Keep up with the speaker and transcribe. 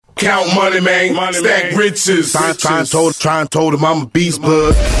Count money, man. Stack riches. Try and told him I'm a beast,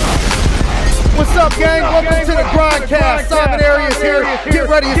 bud. What's up, gang? Welcome to the Grindcast. Simon Arias here. Get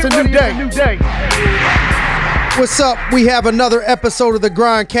ready, it's a new day. What's up? We have another episode of the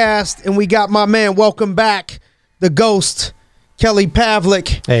Grindcast, and we got my man, welcome back, the Ghost, Kelly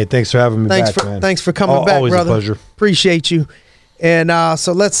Pavlik. Hey, thanks for having me back, man. Thanks for coming back, always brother. Always a pleasure. Appreciate you. And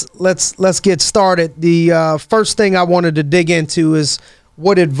so let's get started. The first thing I wanted to dig into is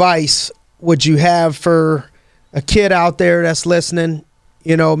what advice would you have for a kid out there that's listening,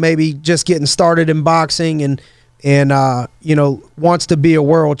 you know, maybe just getting started in boxing and you know, wants to be a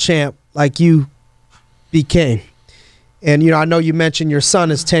world champ like you became? And, you know, I know you mentioned your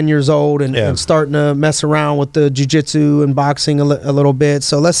son is 10 years old and starting to mess around with the jiu-jitsu and boxing a little bit.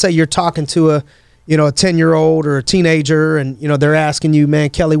 So let's say you're talking to a 10-year-old or a teenager and, you know, they're asking you,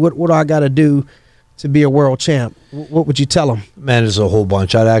 man, Kelly, what do I got to do to be a world champ? What would you tell them? Man, there's a whole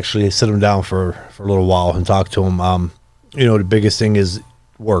bunch. I'd actually sit them down for a little while and talk to them. You know, the biggest thing is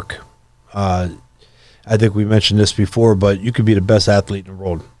work. I think we mentioned this before, but you could be the best athlete in the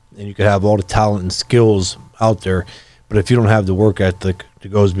world and you could have all the talent and skills out there. But if you don't have the work ethic that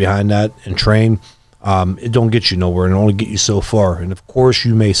goes behind that and train, it don't get you nowhere and only get you so far. And of course,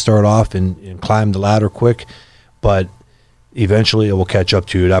 you may start off and climb the ladder quick, but eventually it will catch up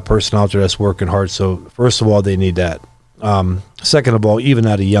to you. That person out there that's working hard. So first of all, they need that. Second of all, even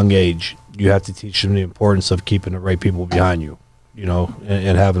at a young age, you have to teach them the importance of keeping the right people behind you, you know,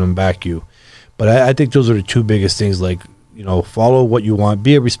 and having them back you. But I think those are the two biggest things. Like, you know, follow what you want,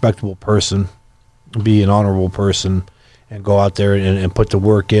 be a respectable person, be an honorable person, and go out there and put the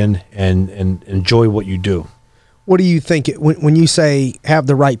work in and enjoy what you do. What do you think when you say have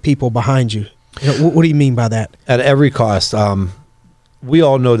the right people behind you? You know, what do you mean by that? At every cost. We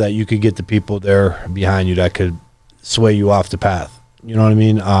all know that you could get the people there behind you that could sway you off the path. You know what I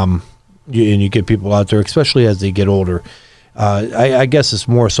mean? And you get people out there, especially as they get older. I guess it's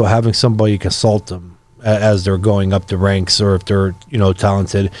more so having somebody consult them as they're going up the ranks or if they're, you know,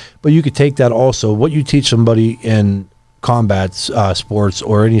 talented. But you could take that also. What you teach somebody in combat sports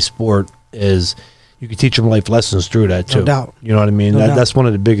or any sport is you can teach them life lessons through that too. No doubt. You know what I mean? That's one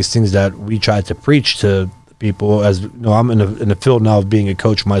of the biggest things that we try to preach to people. As you know, I'm in the field now of being a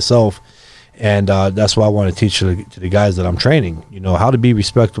coach myself, and that's why I want to teach to the guys that I'm training. You know, how to be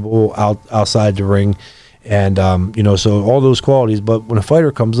respectable outside the ring, and you know, so all those qualities. But when a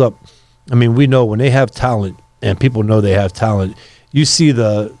fighter comes up, I mean, we know when they have talent, and people know they have talent. You see and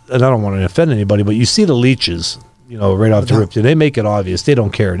I don't want to offend anybody, but you see the leeches. You know, right off the rip, they make it obvious. They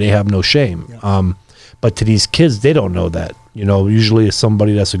don't care. They have no shame. Yeah. But to these kids, they don't know that. You know, usually it's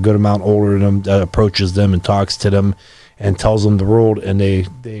somebody that's a good amount older than them that approaches them and talks to them and tells them the world, and they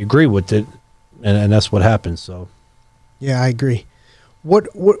agree with it, and that's what happens. So, yeah, I agree. What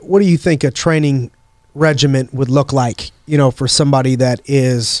do you think a training regimen would look like? You know, for somebody that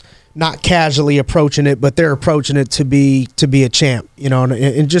is not casually approaching it, but they're approaching it to be a champ. You know,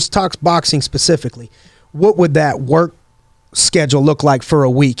 and just talks boxing specifically. What would that work schedule look like for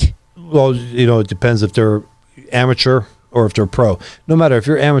a week? Well, you know, it depends if they're amateur or if they're pro. No matter if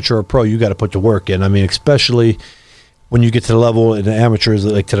you're amateur or pro, you got to put the work in. I mean, especially when you get to the level in the amateurs,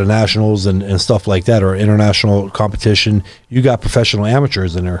 like to the nationals and stuff like that, or international competition, you got professional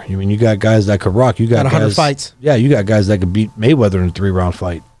amateurs in there. I mean, you got guys that could rock. You got 100 guys, fights. Yeah, you got guys that could beat Mayweather in a 3-round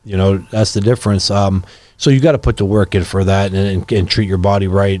fight. You know, that's the difference. So you got to put the work in for that and treat your body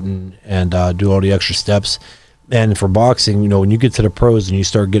right and do all the extra steps. And for boxing, you know, when you get to the pros and you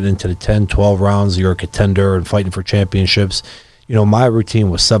start getting into the 10, 12 rounds, you're a contender and fighting for championships. You know, my routine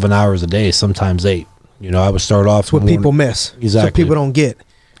was 7 hours a day, sometimes 8. You know, I would start off. That's what people miss. Exactly. That's what people don't get.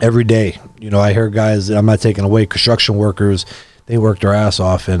 Every day. You know, I hear guys, I'm not taking away construction workers, they work their ass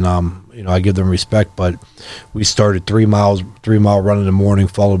off, and you know, I give them respect, but we started 3-mile run in the morning,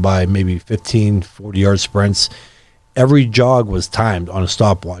 followed by maybe 15, 40-yard sprints. Every jog was timed on a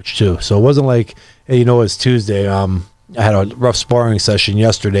stopwatch too. So it wasn't like, hey, you know, it's Tuesday. I had a rough sparring session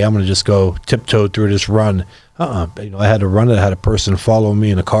yesterday. I'm going to just go tiptoe through this run. You know, I had to run it. I had a person follow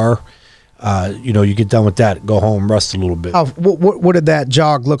me in a car. You know, you get done with that, go home, rest a little bit. What did that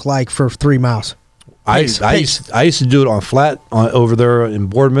jog look like for 3 miles? I used to do it on flat over there in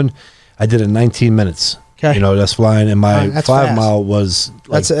Boardman. I did it in 19 minutes. Okay. You know, that's flying. And my 5 mile was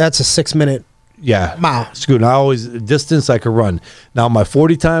like, that's a 6 minute. Yeah, mile. It's good. And I always distance I could run. Now my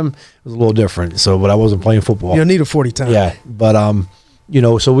 40 time was a little different. So, but I wasn't playing football. You don't need a 40 time. Yeah, but you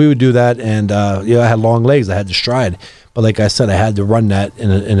know, so we would do that, and I had long legs. I had to stride, but like I said, I had to run that,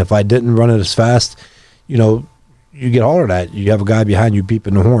 and if I didn't run it as fast, you know, you get hollered at. You have a guy behind you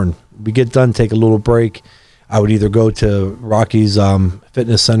beeping the horn. We get done, take a little break. I would either go to Rocky's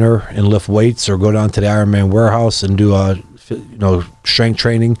fitness center and lift weights, or go down to the Ironman warehouse and do strength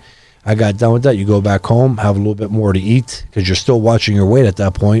training. I got done with that. You go back home, have a little bit more to eat because you're still watching your weight at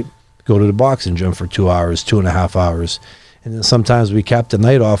that point. Go to the boxing gym for 2 hours, 2.5 hours. And then sometimes we cap the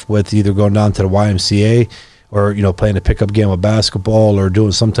night off with either going down to the YMCA or, playing a pickup game of basketball or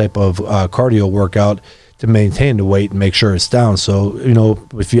doing some type of cardio workout to maintain the weight and make sure it's down. So,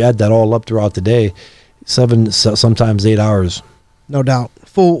 if you add that all up throughout the day, 7, sometimes 8 hours. No doubt.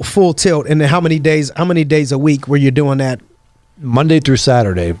 Full tilt. And then how many days a week were you doing that? Monday through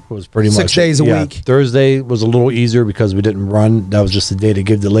Saturday was pretty much 6 days a week. Thursday was a little easier because we didn't run. That was just a day to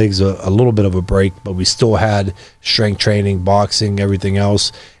give the legs a little bit of a break, but we still had strength training, boxing, everything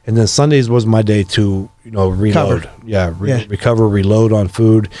else. And then Sundays was my day to, reload. Recover, reload on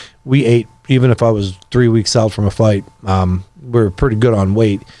food. We ate, even if I was 3 weeks out from a fight, we were pretty good on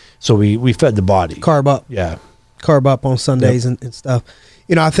weight. So we fed the body. Carb up. Yeah. Carb up on Sundays and stuff.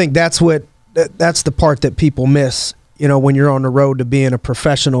 I think that's the part that people miss. When you're on the road to being a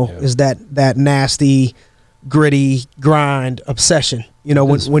professional, is that nasty, gritty grind obsession.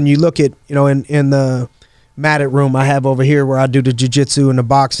 When you look at, in the matted room I have over here where I do the jiu-jitsu and the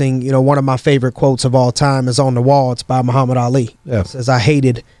boxing, one of my favorite quotes of all time is on the wall. It's by Muhammad Ali. Yeah. It says, "I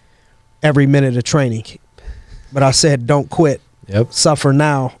hated every minute of training, but I said, don't quit. Yep. Suffer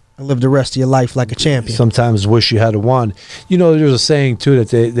now and live the rest of your life like a champion." Sometimes wish you had won. There's a saying too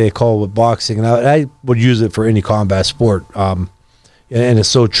that they call with boxing, and I would use it for any combat sport. And it's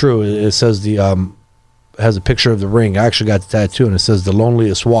so true. It says it has a picture of the ring. I actually got the tattoo, and it says "the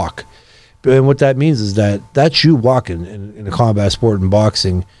loneliest walk." And what that means is that's you walking in a combat sport in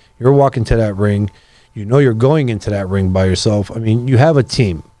boxing. You're walking to that ring. You're going into that ring by yourself. I mean, you have a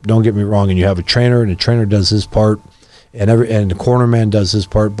team. Don't get me wrong, and you have a trainer, and the trainer does his part. And the corner man does his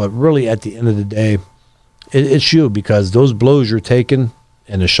part, but really at the end of the day, it's you, because those blows you're taking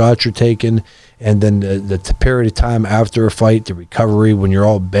and the shots you're taking, and then the period of time after a fight, the recovery when you're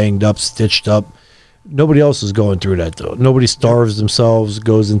all banged up, stitched up, nobody else is going through that though. Nobody starves themselves,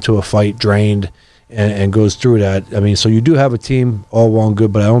 goes into a fight drained, and goes through that. I mean, so you do have a team, all well and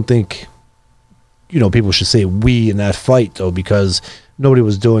good, but I don't think people should say we in that fight though, because nobody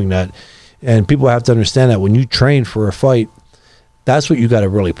was doing that. And people have to understand that when you train for a fight, that's what you got to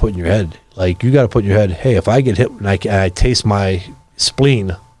really put in your head. Like, you got to put in your head, hey, if I get hit and I taste my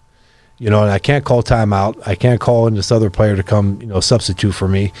spleen, and I can't call timeout, I can't call in this other player to come, substitute for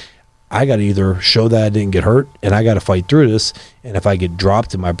me. I got to either show that I didn't get hurt, and I got to fight through this. And if I get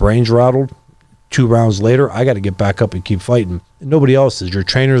dropped and my brain's rattled, 2 rounds later, I got to get back up and keep fighting. And nobody else is. Your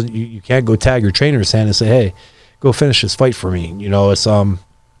trainer, you can't go tag your trainer's hand and say, hey, go finish this fight for me.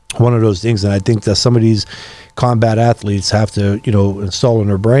 It's one of those things. And I think that some of these combat athletes have to, install in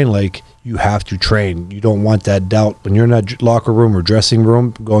their brain, like, you have to train. You don't want that doubt when you're in that locker room or dressing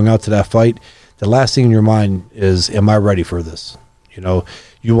room going out to that fight. The last thing in your mind is, am I ready for this?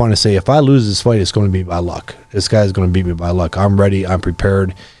 You want to say, if I lose this fight, it's going to be by luck. This guy's going to beat me by luck. I'm ready. I'm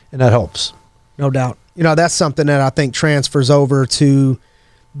prepared. And that helps. No doubt. That's something that I think transfers over to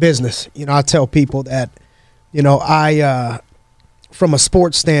business. I tell people that, from a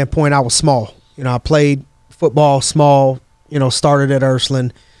sports standpoint, I was small. I played football small, started at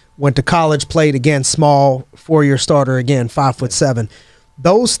Ursuline, went to college, played again small, 4-year starter again, 5'7".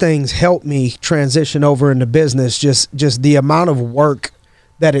 Those things helped me transition over into business. Just the amount of work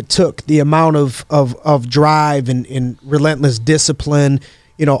that it took, the amount of drive and relentless discipline,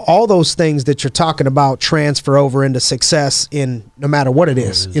 all those things that you're talking about transfer over into success in no matter what it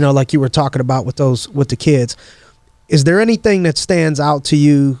is. Like you were talking about with the kids. Is there anything that stands out to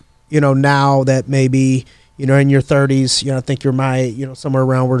you, now that maybe, in your 30s, I think you're my, somewhere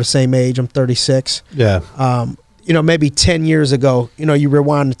around, we're the same age. I'm 36. Yeah. Maybe 10 years ago, you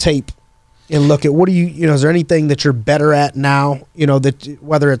rewind the tape and look at is there anything that you're better at now, that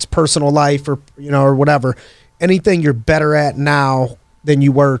whether it's personal life or, or whatever, anything you're better at now than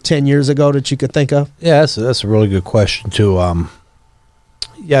you were 10 years ago that you could think of? Yeah, that's a really good question too.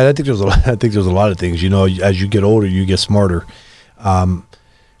 Yeah, I think there's a lot of things. As you get older, you get smarter.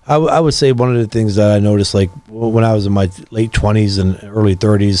 I would say one of the things that I noticed, like when I was in my late 20s and early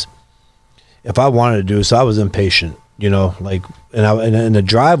 30s, if I wanted to do so, I was impatient. And the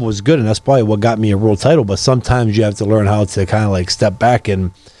drive was good, and that's probably what got me a world title. But sometimes you have to learn how to kind of like step back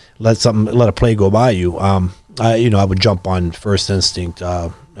and let a play go by you. I would jump on first instinct.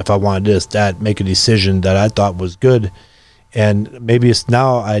 If I wanted this, that, make a decision that I thought was good. And maybe it's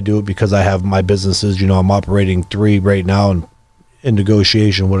now I do it because I have my businesses. I'm operating 3 right now and in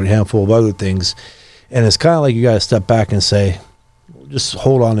negotiation with a handful of other things. And it's kind of like you got to step back and say, just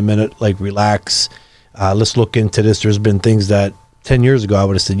hold on a minute, like relax. let's look into this. There's been things that 10 years ago I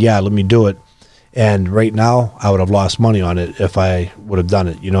would have said, yeah, let me do it. And right now I would have lost money on it if I would have done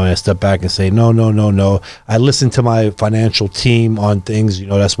it. And I step back and say, no. I listen to my financial team on things.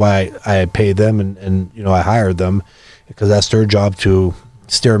 That's why I pay them and I hired them, because that's their job to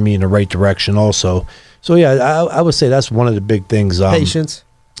steer me in the right direction also. So yeah, I would say that's one of the big things. Patience.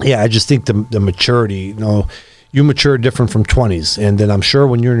 Yeah, I just think the maturity, you mature different from 20s, and then I'm sure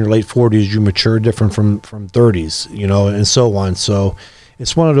when you're in your late 40s, you mature different from 30s, and so on. So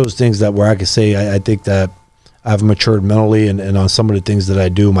it's one of those things that where I could say I think that I've matured mentally, and on some of the things that I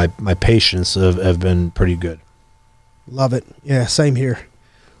do, my patience have been pretty good. Love it. Yeah, same here.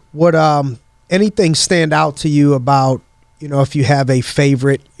 What anything stand out to you about, if you have a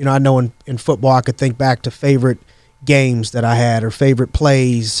favorite, I know in football I could think back to favorite games that I had or favorite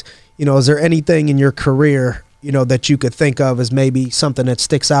plays. Is there anything in your career, that you could think of as maybe something that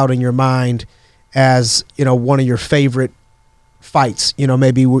sticks out in your mind as, one of your favorite fights?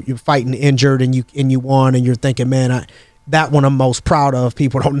 Maybe you're fighting injured and you won, and you're thinking, man, that one I'm most proud of.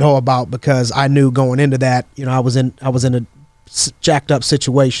 People don't know about, because I knew going into that, I was in a jacked up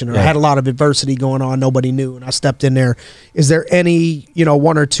situation, or I had a lot of adversity going on. Nobody knew, and I stepped in there. Is there any,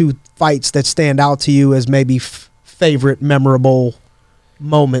 one or two fights that stand out to you as maybe favorite memorable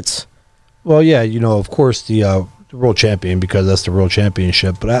moments? Well, yeah, of course the world champion, because that's the world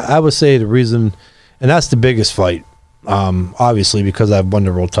championship. But I would say the reason, and that's the biggest fight, obviously, because I've won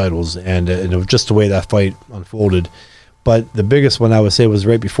the world titles, and it was just the way that fight unfolded. But the biggest one I would say was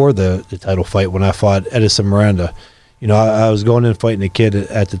right before the title fight, when I fought Edison Miranda. I was going in fighting a kid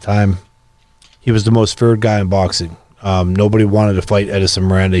at the time. He was the most feared guy in boxing. Nobody wanted to fight Edison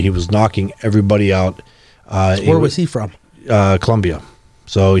Miranda. He was knocking everybody out. Where was he from? Colombia.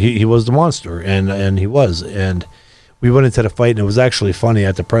 So he was the monster, and he was. And we went into the fight, and it was actually funny.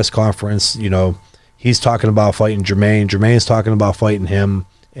 At the press conference, he's talking about fighting Jermaine. Jermaine's talking about fighting him.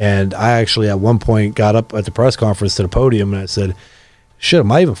 And I actually at one point got up at the press conference to the podium, and I said, shit,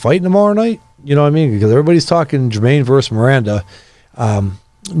 am I even fighting tomorrow night? You know what I mean? Because everybody's talking Jermaine versus Miranda. None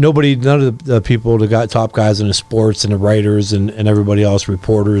of the people, the top guys in the sports and the writers and everybody else,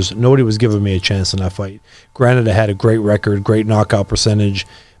 reporters, nobody was giving me a chance in that fight. Granted, I had a great record, great knockout percentage,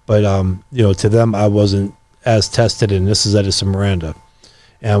 but to them, I wasn't as tested, and this is Edison Miranda.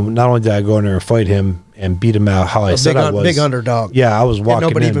 And not only did I go in there and fight him and beat him out how I said I was. Big underdog. Yeah, I was walking and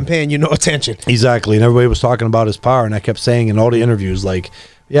nobody in. even paying you no attention. Exactly. And everybody was talking about his power, and I kept saying in all the interviews, like,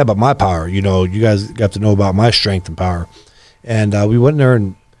 yeah, but my power, you guys got to know about my strength and power. And we went in there,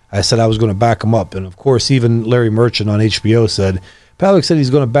 and I said I was going to back him up. And, of course, even Larry Merchant on HBO said, Pavlik said he's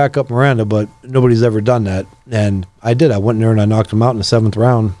going to back up Miranda, but nobody's ever done that. And I did. I went in there, and I knocked him out in the 7th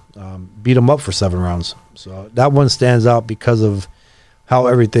round, beat him up for 7 rounds. So that one stands out because of how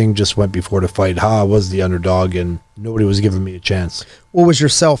everything just went before the fight, how I was the underdog, and nobody was giving me a chance. What was your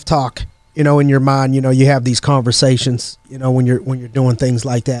self-talk, in your mind? You have these conversations, when you're doing things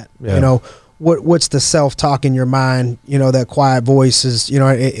like that. Yeah. What's the self-talk in your mind, that quiet voice is,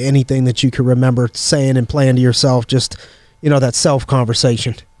 anything that you can remember saying and playing to yourself, just, that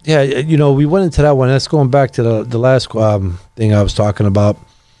self-conversation. Yeah, we went into that one. That's going back to the last thing I was talking about.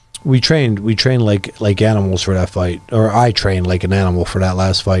 We trained like animals for that fight, or I trained like an animal for that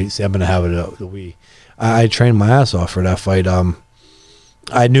last fight. See, I'm gonna have it I trained my ass off for that fight.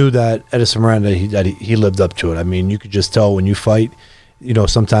 I knew that Edison Miranda, he lived up to it. I mean, you could just tell when you fight.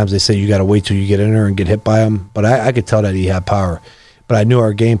 Sometimes they say you got to wait till you get in there and get hit by him, but I could tell that he had power. But I knew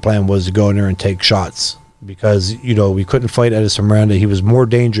our game plan was to go in there and take shots, because we couldn't fight Edison Miranda. He was more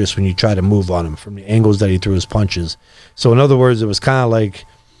dangerous when you try to move on him from the angles that he threw his punches. So in other words, it was kind of like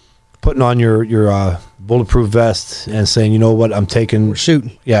putting on your bulletproof vest and saying, you know what, I'm taking. We're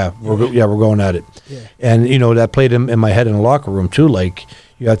shooting. Yeah, we're going at it. Yeah. And that played in my head in the locker room too. Like,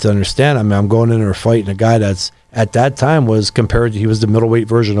 you have to understand. I mean, I'm going in there fighting a guy that's at that time he was the middleweight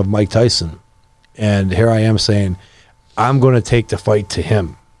version of Mike Tyson, and here I am saying, I'm going to take the fight to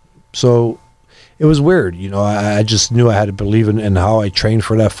him. So it was weird. I just knew I had to believe in how I trained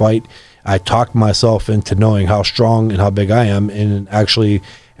for that fight. I talked myself into knowing how strong and how big I am, and actually,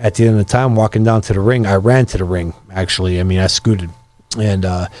 at the end of the time, walking down to the ring, I ran to the ring, actually. I mean, I scooted. And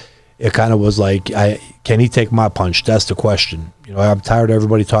it kind of was like, can he take my punch? That's the question. I'm tired of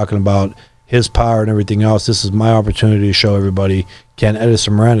everybody talking about his power and everything else. This is my opportunity to show everybody, can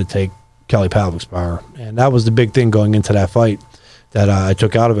Edison Miranda take Kelly Pavlik's power? And that was the big thing going into that fight that I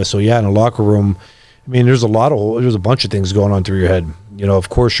took out of it. So, yeah, in the locker room, I mean, there's a bunch of things going on through your head. Of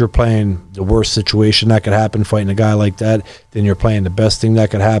course, you're playing the worst situation that could happen, fighting a guy like that. Then you're playing the best thing that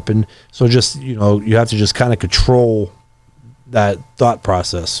could happen. So just, you have to just kind of control that thought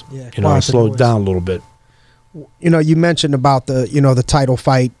process. Yeah, I slowed down a little bit. You mentioned about the the title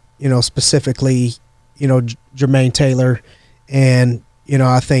fight, specifically, Jermaine Taylor, and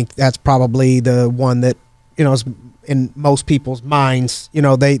I think that's probably the one that is in most people's minds.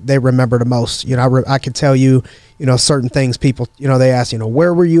 They remember the most. I could tell you, certain things people, they ask,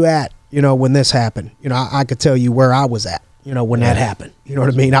 where were you at, when this happened? I could tell you where I was at, when that happened. You know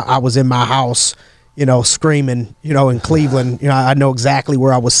what I mean? I was in my house, screaming, in Cleveland. I know exactly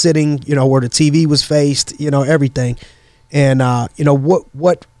where I was sitting, where the TV was faced, everything. And,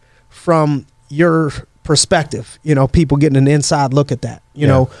 what from your perspective, people getting an inside look at that,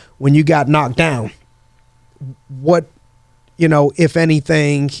 when you got knocked down, what, if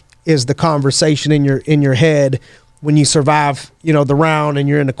anything, is the conversation in your head when you survive, the round and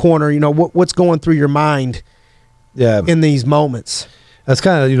you're in the corner, what's going through your mind in these moments? That's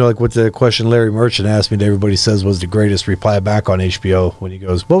kind of, like what the question Larry Merchant asked me that everybody says was the greatest reply back on HBO when he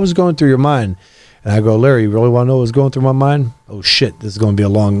goes, what was going through your mind? And I go, Larry, you really want to know what was going through my mind? Oh, shit, this is going to be a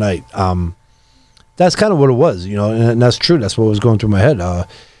long night. That's kind of what it was, and that's true. That's what was going through my head.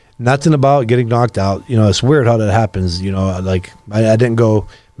 Nothing about getting knocked out. It's weird how that happens. Like I didn't go,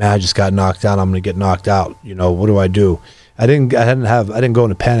 man, I just got knocked out. I'm going to get knocked out. What do I do? I didn't go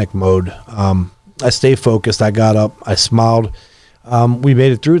into panic mode. I stayed focused. I got up. I smiled. We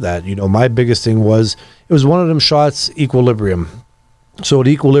made it through that. My biggest thing was, it was one of them shots, equilibrium. So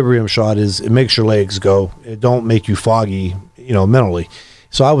the equilibrium shot is, it makes your legs go. It don't make you foggy, mentally.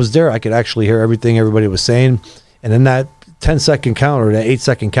 So I was there. I could actually hear everything everybody was saying. And in that 10-second count, or that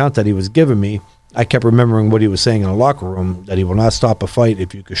 8-second count that he was giving me, I kept remembering what he was saying in the locker room, that he will not stop a fight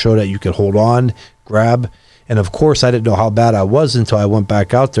if you could show that you could hold on, grab. And of course, I didn't know how bad I was until I went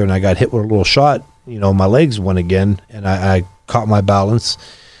back out there and I got hit with a little shot. My legs went again, and I caught my balance.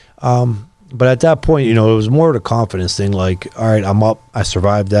 But at that point, it was more of a confidence thing. Like, all right, I'm up. I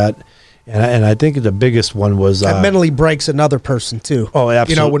survived that. And I think the biggest one was that mentally breaks another person too. Oh,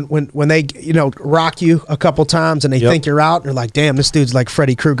 absolutely. When they rock you a couple times and they think you're out, and they're like, damn, this dude's like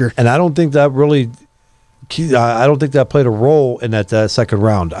Freddy Krueger. And I don't think that really. I don't think that played a role in that second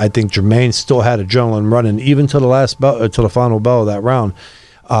round. I think Jermaine still had adrenaline running even to the last bell, to the final bell of that round.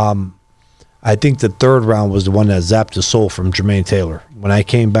 I think the third round was the one that zapped the soul from Jermaine Taylor. When I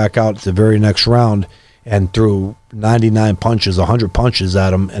came back out the very next round and threw 99 punches, 100 punches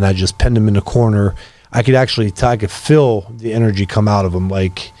at him, and I just pinned him in the corner, I could feel the energy come out of him.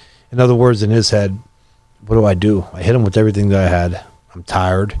 Like, in other words, in his head, what do? I hit him with everything that I had. I'm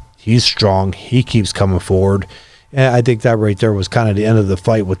tired. He's strong. He keeps coming forward. And I think that right there was kind of the end of the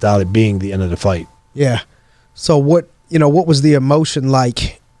fight without it being the end of the fight. Yeah. So what was the emotion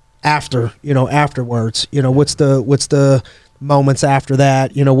like afterwards? What's the moments after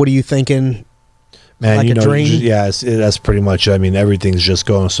that? What are you thinking? Man, like a dream? That's pretty much. I mean, everything's just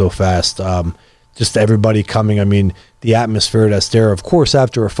going so fast. Just everybody coming. I mean, the atmosphere that's there. Of course,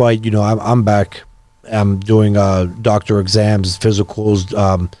 after a fight, I'm back. I'm doing doctor exams,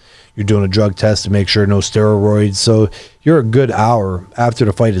 physicals. You're doing a drug test to make sure no steroids. So you're a good hour after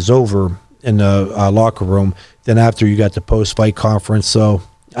the fight is over in the locker room. Then after, you got the post-fight conference. So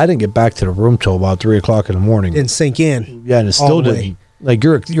I didn't get back to the room till about 3 o'clock in the morning. Didn't sink in. Yeah, and it still didn't. Like,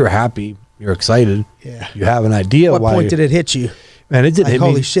 you're happy. You're excited. Yeah. You have an idea what why. What point did it hit you? Man, it didn't hit me.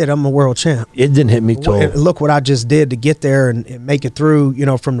 Holy shit, I'm a world champ. It didn't hit me till. Look what I just did to get there and make it through,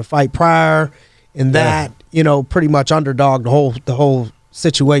 from the fight prior. And that, pretty much underdog the whole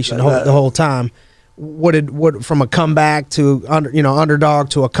situation, the whole time. What from a comeback to underdog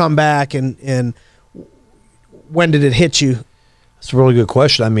to a comeback, and when did it hit you? That's a really good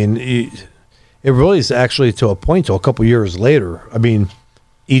question. I mean, it really is actually to a point till a couple years later. I mean,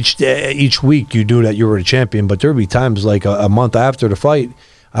 each week you knew that you were the champion, but there'd be times like a month after the fight,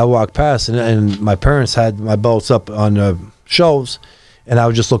 I walked past and my parents had my belts up on the shelves, and I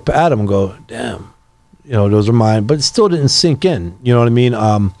would just look at them and go, damn, those are mine. But it still didn't sink in. You know what I mean?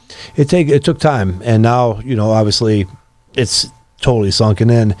 It took time, and now obviously it's totally sunken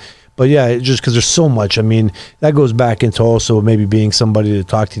in. But yeah, just because there's so much. I mean, that goes back into also maybe being somebody to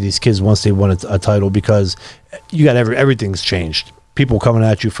talk to these kids once they won a title, because you got everything's changed. People coming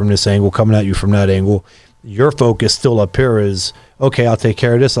at you from this angle, coming at you from that angle. Your focus still up here is, okay, I'll take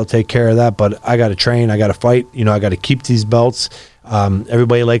care of this, I'll take care of that, but I got to train, I got to fight, I got to keep these belts.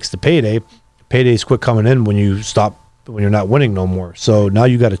 Everybody likes the payday. Payday's quick coming in when you're not winning no more. So now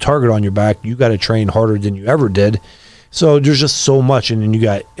you got a target on your back. You got to train harder than you ever did. So there's just so much, and then you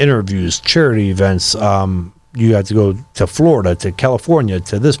got interviews, charity events. You have to go to Florida, to California,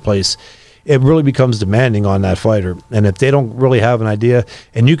 to this place. It really becomes demanding on that fighter. And if they don't really have an idea,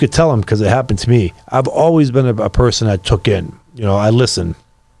 and you could tell them, because it happened to me, I've always been a person that took in. I listen.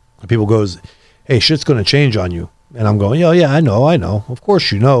 And people goes, hey, shit's going to change on you. And I'm going, yeah, I know. Of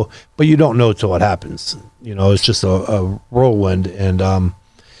course you know, but you don't know till it happens. It's just a whirlwind. And,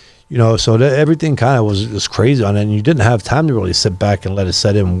 so everything kind of was crazy on it. And you didn't have time to really sit back and let it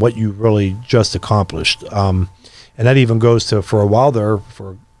set in what you really just accomplished. And that even goes to, for a while there,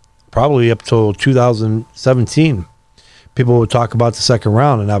 for probably up till 2017, people would talk about the second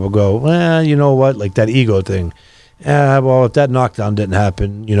round, and I would go, you know what, like that ego thing. Well, if that knockdown didn't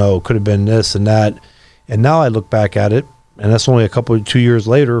happen, it could have been this and that. And now I look back at it, and that's only 2 years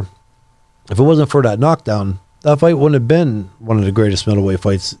later. If it wasn't for that knockdown, that fight wouldn't have been one of the greatest middleweight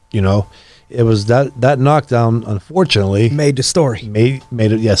fights. It was that knockdown, unfortunately, made the story. Made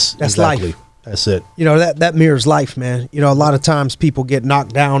it. Yes, that's exactly. Life. That's it. That mirrors life, man. A lot of times people get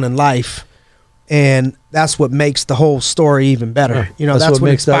knocked down in life, and that's what makes the whole story even better. That's what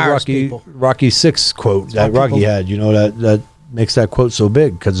makes inspires that people. Rocky 6 quote that Rocky had. That makes that quote so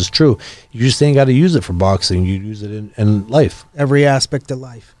big because it's true. You just ain't got to use it for boxing. You use it in life. Every aspect of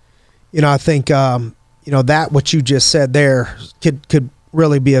life. I think that what you just said there could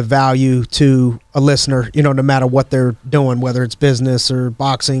really be of value to a listener, no matter what they're doing, whether it's business or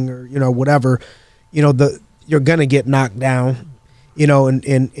boxing or, whatever, you're going to get knocked down,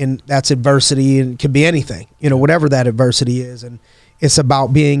 and that's adversity, and it could be anything, whatever that adversity is. And it's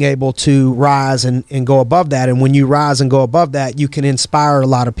about being able to rise and go above that. And when you rise and go above that, you can inspire a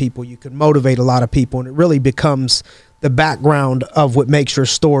lot of people. You can motivate a lot of people, and it really becomes the background of what makes your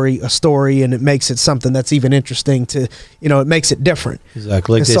story a story, and it makes it something that's even interesting to, it makes it different.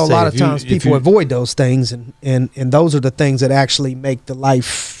 Exactly. And so a lot of times people avoid those things, and those are the things that actually make the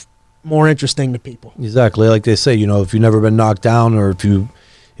life more interesting to people. Exactly. Like they say, if you've never been knocked down, or if you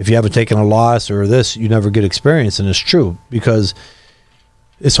haven't taken a loss or this, you never get experience. And it's true, because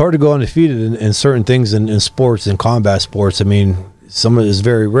it's hard to go undefeated in certain things in sports, in combat sports. I mean, some of it is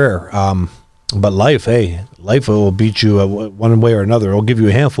very rare. But life will beat you one way or another. It'll give you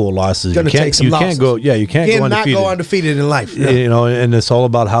a handful of losses. You can't go undefeated. Not go undefeated in life. Yeah. And it's all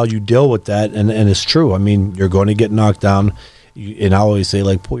about how you deal with that. And it's true. I mean, you're going to get knocked down. And I always say,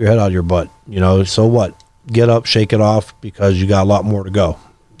 like, pull your head out of your butt. So what? Get up, shake it off, because you got a lot more to go.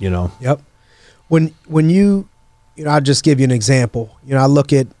 Yep. When you, I'll just give you an example. I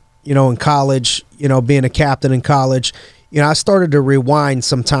look at, in college, being a captain in college. I started to rewind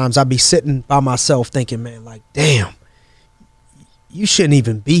sometimes. I'd be sitting by myself thinking, man, like, damn, you shouldn't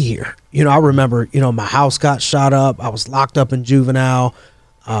even be here. I remember, my house got shot up. I was locked up in juvenile.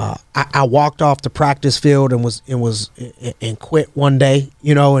 I walked off the practice field and quit one day,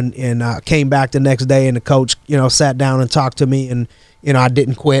 and came back the next day, and the coach, sat down and talked to me, and, I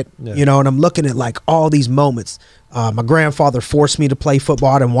didn't quit, and I'm looking at like all these moments. My grandfather forced me to play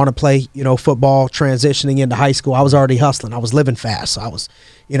football. I didn't want to play, football. Transitioning into high school, I was already hustling. I was living fast. So I was,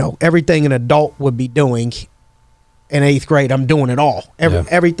 everything an adult would be doing in 8th grade, I'm doing it all. Everything,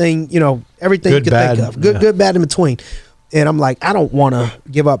 everything good, you could think of. Good, bad, in between. And I'm like, I don't want to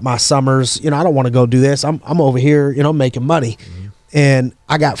give up my summers. I don't want to go do this. I'm over here, making money. Mm-hmm. And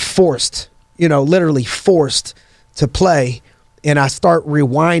I got forced, literally forced to play. And I start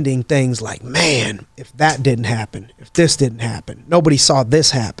rewinding things like, man, if that didn't happen, if this didn't happen, nobody saw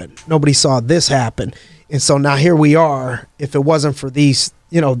this happen. Nobody saw this happen. And so now here we are. If it wasn't for these,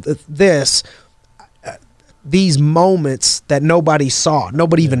 these moments that nobody saw,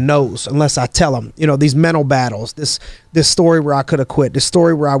 nobody even knows unless I tell them, these mental battles, this story where I could have quit, this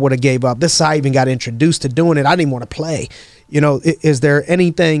story where I would have gave up. This is how I even got introduced to doing it. I didn't even want to play. Is there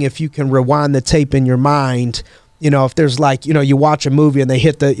anything, if you can rewind the tape in your mind, if there's like, you watch a movie and they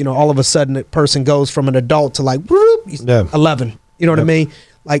hit the, all of a sudden that person goes from an adult to like, he's 11, what I mean?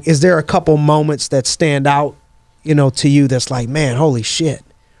 Like, is there a couple moments that stand out, to you that's like, man, holy shit.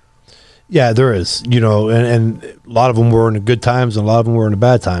 Yeah, there is, and a lot of them were in the good times and a lot of them were in the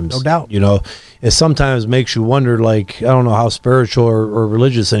bad times. No doubt. It sometimes makes you wonder, like, I don't know how spiritual or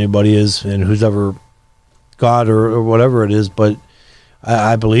religious anybody is and who's ever God or whatever it is, but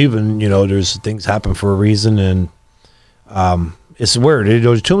I believe in, there's things happen for a reason, and it's weird.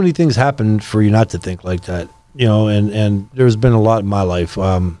 There's too many things happen for you not to think like that, and there's been a lot in my life,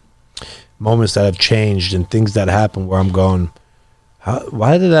 moments that have changed and things that happen where I'm going,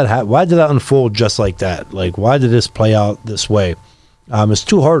 why did that happen? Why did that unfold just like that? Like, why did this play out this way? It's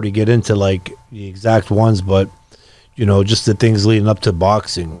too hard to get into like the exact ones, but just the things leading up to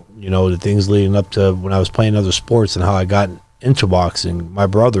boxing, the things leading up to when I was playing other sports and how I got into boxing, my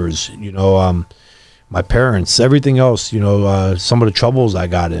brothers, my parents, everything else, some of the troubles I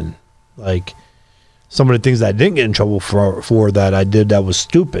got in, like some of the things that I didn't get in trouble for that I did that was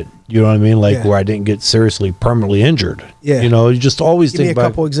stupid. You know what I mean? Like where I didn't get seriously permanently injured. Yeah. You know, you just always Give think me a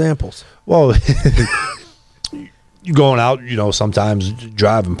about couple examples. Well, you going out, you know, sometimes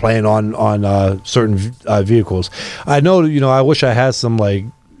driving, playing on certain vehicles. I know, you know, I wish I had some like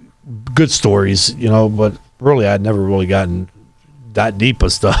good stories, you know, but really I'd never really gotten that deep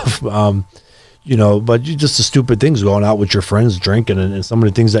of stuff. You know, but you just the stupid things going out with your friends, drinking, and some of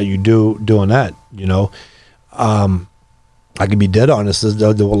the things that you doing that, you know. I could be dead honest.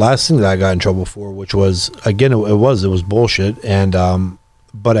 The last thing that I got in trouble for, which was, again, it was bullshit, and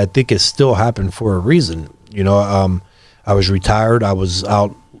but I think it still happened for a reason. You know, I was retired. I was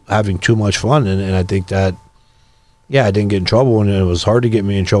out having too much fun, and I think that, yeah, I didn't get in trouble, and it was hard to get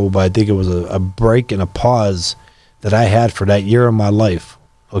me in trouble, but I think it was a break and a pause that I had for that year of my life.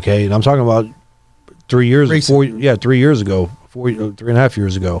 Okay, and I'm talking about 3 years, 3 years ago, 3.5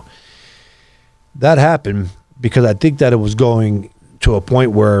 years ago. That happened because I think that it was going to a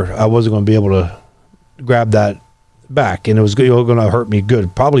point where I wasn't going to be able to grab that back, and it was going to hurt me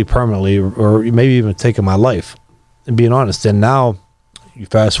good, probably permanently, or maybe even taking my life, and being honest. And now you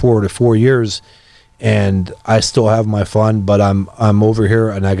fast forward to 4 years, and I still have my fun, but I'm over here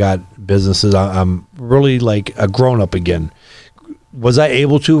and I got businesses. I'm really like a grown up again. Was I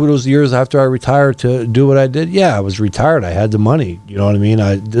able to those years after I retired to do what I did? Yeah, I was retired. I had the money. You know what I mean?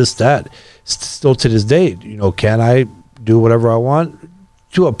 That. Still to this day, you know, can I do whatever I want?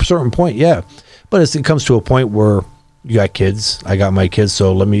 To a certain point, yeah. But it comes to a point where you got kids. I got my kids,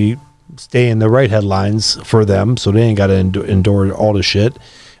 so let me stay in the right headlines for them so they ain't got to endure all the shit.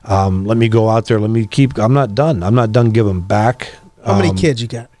 Let me go out there. Let me keep. I'm not done. I'm not done giving back. How many kids you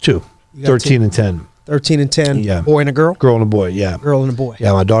got? 2. You got 13 2. And 10. 13 and 10. Yeah. Boy and a girl? Girl and a boy, yeah. Girl and a boy.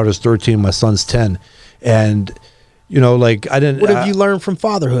 Yeah, my daughter's 13. My son's 10. And, you know, like I didn't. What have you learned from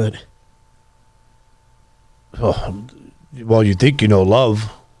fatherhood? Oh, well, you think you know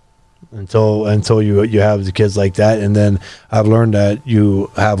love until you have the kids like that, and then I've learned that you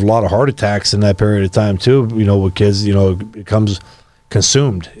have a lot of heart attacks in that period of time too. You know, with kids, you know, it becomes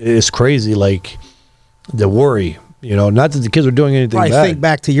consumed. It's crazy, like the worry. You know, not that the kids are doing anything bad. I think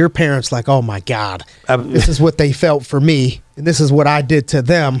back to your parents, like, oh my God, this is what they felt for me, and this is what I did to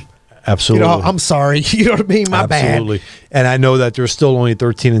them. Absolutely. You know, I'm sorry. You know what I mean? My bad. Absolutely. And I know that they're still only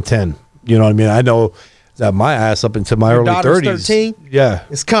 13 and 10. You know what I mean? I know that my ass up into my early 30s. 13? Yeah.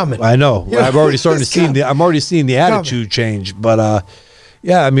 It's coming. I know. I'm already starting to see I'm already seeing the attitude change. But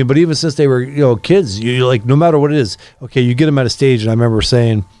yeah, I mean, but even since they were, you know, kids, you like, no matter what it is, okay, you get them at a stage, and I remember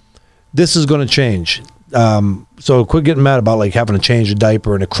saying, this is going to change. So quit getting mad about like having to change a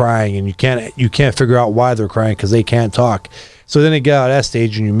diaper and crying, and you can't figure out why they're crying because they can't talk. So then they get out of that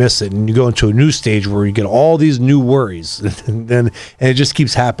stage and you miss it, and you go into a new stage where you get all these new worries, and it just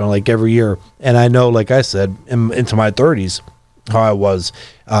keeps happening like every year. And I know, like I said, into my 30s, how I was.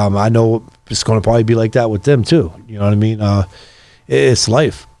 I know it's going to probably be like that with them too. You know what I mean? It's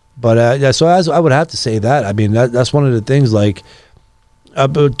life. But yeah, so as I would have to say that. I mean, that's one of the things. Like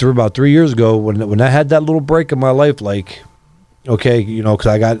about 3 years ago, when I had that little break in my life, like, okay, you know,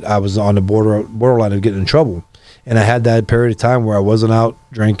 because I was on the borderline of getting in trouble. And I had that period of time where I wasn't out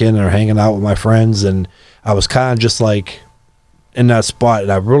drinking or hanging out with my friends, and I was kind of just like in that spot.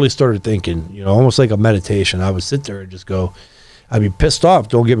 And I really started thinking, you know, almost like a meditation. I would sit there and just go, I'd be pissed off,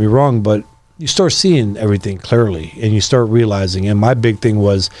 don't get me wrong, but you start seeing everything clearly, and you start realizing. And my big thing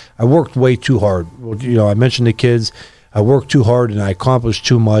was I worked way too hard. Well, you know, I mentioned the kids. I worked too hard and I accomplished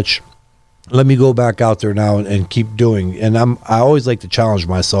too much. Let me go back out there now and keep doing. And I always like to challenge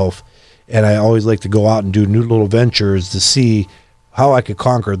myself. And I always like to go out and do new little ventures to see how I could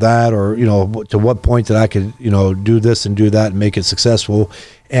conquer that, or, you know, to what point that I could, you know, do this and do that and make it successful.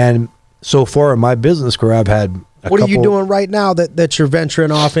 And so far in my business career, I've had What are you doing right now that you're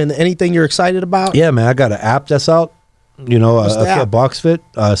venturing off in? Anything you're excited about? Yeah, man, I got an app that's out. You know, a box fit,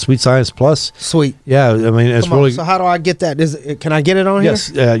 Sweet Science Plus. Sweet. Yeah, I mean, it's really. So how do I get that? Can I get it on here? Yes.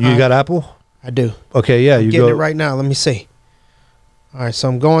 You got Apple? I do. Okay, yeah, I'm getting it right now. Let me see. All right, so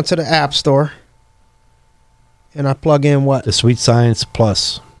I'm going to the App Store, and I plug in what? The Sweet Science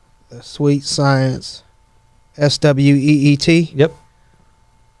Plus. The Sweet Science, SWEET. Yep.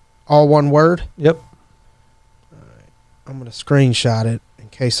 All one word. Yep. All right, I'm gonna screenshot it in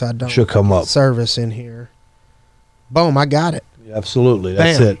case I don't. Should come up. Service in here. Boom! I got it. Yeah, absolutely.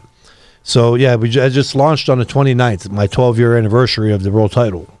 That's Bam. it. So yeah, I just launched on the 29th, my 12-year anniversary of the world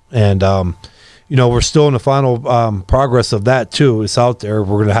title, and you know, we're still in the final progress of that too. It's out there.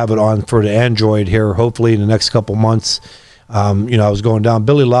 We're going to have it on for the Android here, hopefully in the next couple months. You know, I was going down.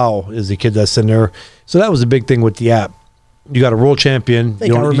 Billy Lau is the kid that's in there. So that was a big thing with the app. you got a world champion. I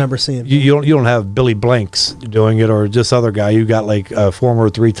think I remember seeing. You don't have Billy Blanks doing it or just other guy. You got like a former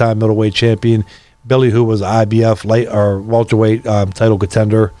 3-time middleweight champion, Billy, who was IBF light or welterweight title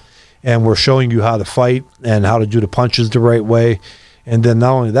contender, and we're showing you how to fight and how to do the punches the right way. And then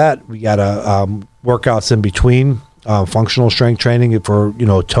not only that, we got workouts in between, functional strength training for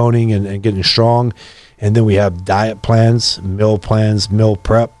toning and getting strong, and then we have diet plans, meal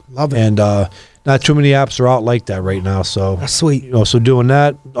prep. Love it. And not too many apps are out like that right now. So that's sweet. So doing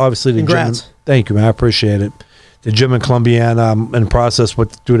that, obviously, Congrats. Thank you, man. I appreciate it. The gym in Columbiana, in process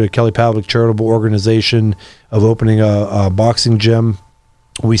through the Kelly Pavlik charitable organization of opening a boxing gym.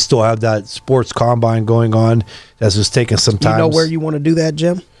 We still have that sports combine going on. That's just taking some time. You know where you want to do that,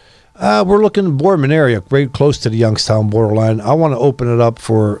 Jim? We're looking in Boardman area, very close to the Youngstown borderline. I want to open it up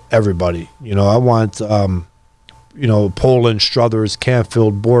for everybody. I want Poland, Struthers,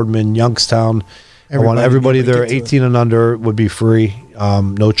 Canfield, Boardman, Youngstown. I want everybody there. 18 and under would be free,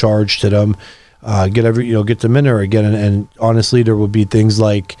 no charge to them. Get them in there again. And honestly, there would be things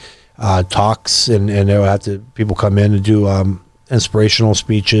like talks, and they'll have people come in and do inspirational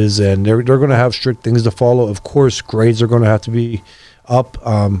speeches, and they're going to have strict things to follow. Of course, grades are going to have to be up.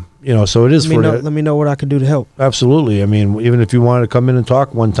 So it is let me know what I can do to help. Absolutely. I mean, even if you wanted to come in and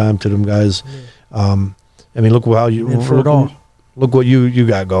talk one time to them guys. Look how you look what you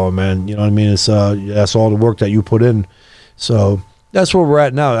got going, man. You know what I mean? It's that's all the work that you put in. So that's where we're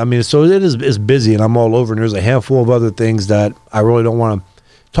at now. I mean, so it's busy, and I'm all over. And there's a handful of other things that I really don't want to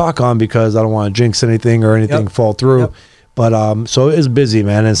talk on because I don't want to jinx anything or anything fall through. Yep. But so it's busy,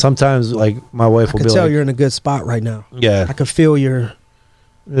 man. And sometimes, like, my wife will be like, "I can tell you're in a good spot right now." Yeah, I can feel your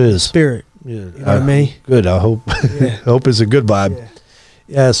spirit. Yeah, you know what I mean? Good. I hope. I hope it's a good vibe.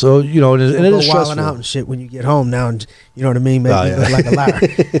 Yeah, so and it is stressful. Out and shit when you get home now, and you know what I mean. Maybe you look like a liar.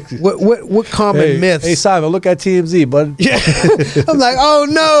 What common myths? Hey Simon, look at TMZ, bud. Yeah, I'm like, oh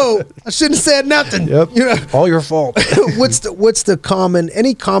no, I shouldn't have said nothing. Yep, all your fault. What's the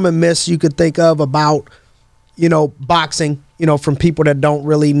any common myths you could think of about boxing? From people that don't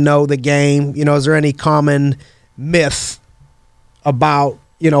really know the game. Is there any common myth about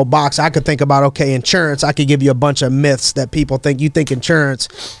boxing? I could think about, insurance. I could give you a bunch of myths that people think. You think insurance,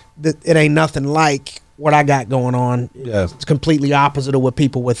 that it ain't nothing like what I got going on. Yeah. It's completely opposite of what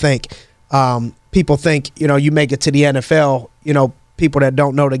people would think. People think, you make it to the NFL, people that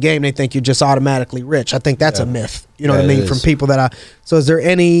don't know the game, they think you're just automatically rich. I think that's a myth. You know what I mean? From people that so is there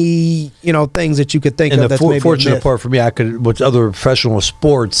any, things that you could think of that's maybe fortunate a myth? Part for me, I could, with other professional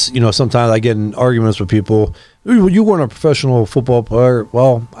sports, sometimes I get in arguments with people. You weren't a professional football player.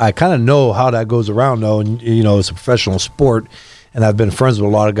 Well, I kind of know how that goes around, though, and it's a professional sport, and I've been friends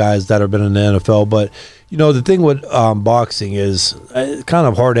with a lot of guys that have been in the NFL. But the thing with boxing is it's kind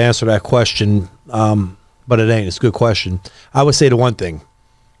of hard to answer that question, but it ain't. It's a good question. I would say the one thing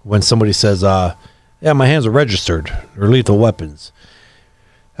when somebody says, "Yeah, my hands are registered or lethal weapons,"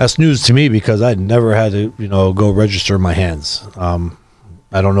 that's news to me because I never had to go register my hands.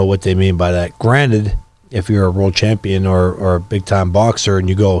 I don't know what they mean by that. Granted, if you're a world champion or a big-time boxer and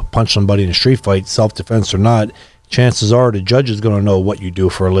you go punch somebody in a street fight, self-defense or not, chances are the judge is going to know what you do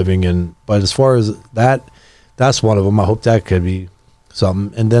for a living. But as far as that's one of them. I hope that could be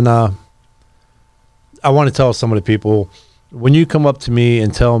something. And then I want to tell some of the people, when you come up to me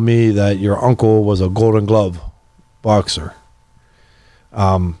and tell me that your uncle was a Golden Glove boxer,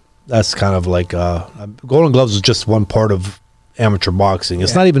 that's kind of like Golden Gloves is just one part of amateur boxing.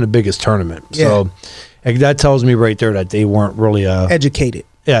 It's not even the biggest tournament. Yeah. So that tells me right there that they weren't really educated.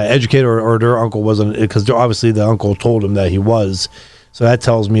 Yeah, educated, or their uncle wasn't, because obviously the uncle told him that he was. So that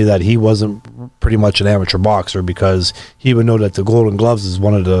tells me that he wasn't pretty much an amateur boxer, because he would know that the Golden Gloves is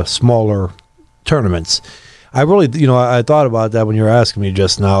one of the smaller tournaments. I really, I thought about that when you were asking me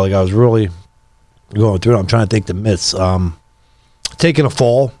just now. Like, I was really going through it. I'm trying to think the myths. Taking a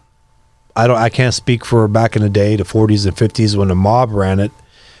fall. I can't speak for back in the day, the 40s and 50s when the mob ran it,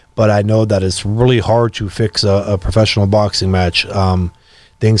 but I know that it's really hard to fix a professional boxing match.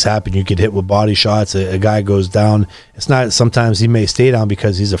 Things happen. You get hit with body shots. A guy goes down. It's not, sometimes he may stay down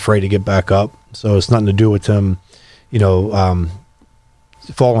because he's afraid to get back up. So it's nothing to do with him,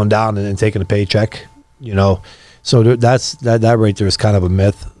 falling down and taking a paycheck, So that right there is kind of a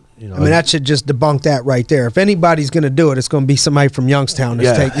myth. I mean, that should just debunk that right there. If anybody's going to do it, it's going to be somebody from Youngstown. You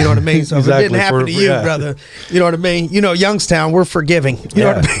know what I mean? So exactly. If it didn't happen to you, brother, you know what I mean? Youngstown, we're forgiving. You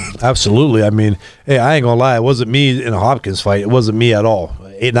know what I mean? Absolutely. I mean, hey, I ain't going to lie. It wasn't me in a Hopkins fight. It wasn't me at all.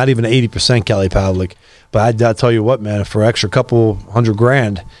 Not even 80% Kelly Pavlik. But I'll tell you what, man, for extra couple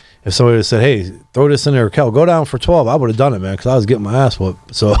 $100,000, if somebody had said, "Hey, throw this in there, Kel, go down for 12," I would have done it, man, because I was getting my ass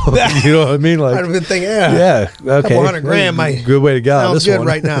whooped. So you know what I mean? Like, I'd have been thinking, okay, $100,000 might good way to get out of sounds this good one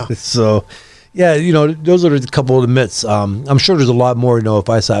right now. So, yeah, you know, those are a couple of the myths. I'm sure there's a lot more. You know, if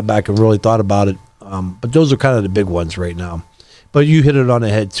I sat back and really thought about it, but those are kind of the big ones right now. But you hit it on the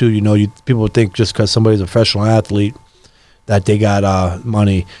head too. You know, people think just because somebody's a professional athlete that they got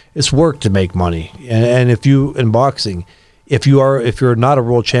money. It's work to make money, and if you in boxing. If you're not a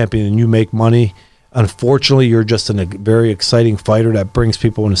world champion and you make money, unfortunately, you're just a very exciting fighter that brings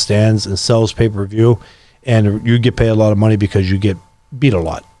people in the stands and sells pay-per-view, and you get paid a lot of money because you get beat a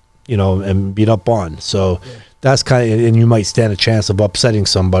lot, you know, and beat up on. So that's kind of, and you might stand a chance of upsetting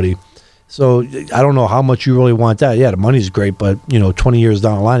somebody. So I don't know how much you really want that. Yeah, the money's great, but you know, 20 years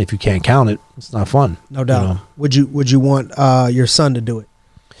down the line, if you can't count it, it's not fun. No doubt. You know? Would you want your son to do it?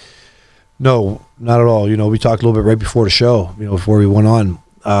 No, not at all. You know, we talked a little bit right before the show, you know, before we went on.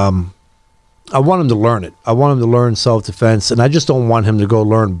 I want him to learn it. I want him to learn self-defense, and I just don't want him to go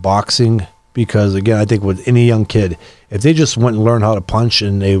learn boxing because, again, I think with any young kid, if they just went and learned how to punch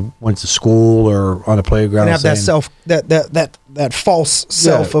and they went to school or on a playground and have that false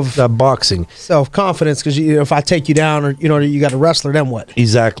self of that boxing self-confidence, because if I take you down, or you got a wrestler, then what?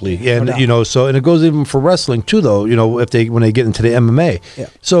 Exactly. And and it goes even for wrestling too, though, you know, when they get into the MMA. Yeah.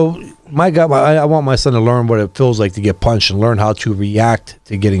 So I want my son to learn what it feels like to get punched and learn how to react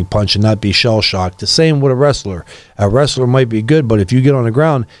to getting punched and not be shell shocked. The same with a wrestler. A wrestler might be good, but if you get on the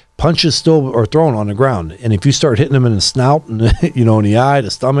ground, punches still are thrown on the ground, and if you start hitting him in the snout and in the eye, the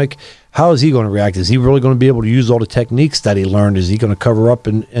stomach, how is he going to react? Is he really going to be able to use all the techniques that he learned? Is he going to cover up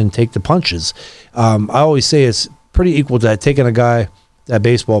and take the punches? I always say it's pretty equal to taking a guy, that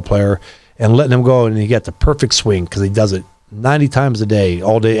baseball player, and letting him go and he got the perfect swing because he does it 90 times a day,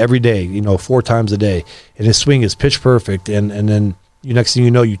 all day, every day, 4 times a day, and his swing is pitch perfect, and then next thing you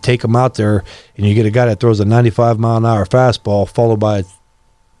know, you take him out there and you get a guy that throws a 95-mile-an-hour fastball followed by a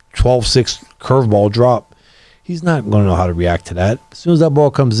 12-6 curveball drop. He's not going to know how to react to that. As soon as that ball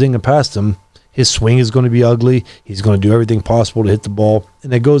comes zinging past him, his swing is going to be ugly. He's going to do everything possible to hit the ball,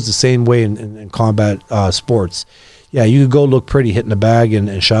 and it goes the same way in combat sports. Yeah, you could go look pretty hitting the bag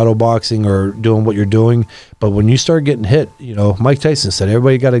and shadow boxing or doing what you're doing, but when you start getting hit, Mike Tyson said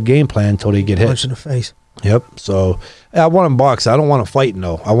everybody got a game plan until they get hit. Punch in the face. Yep. So I want him boxing. I don't want him fighting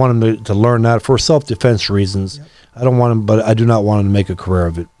though. I want him to learn that for self-defense reasons. Yep. I don't want him, but I do not want him to make a career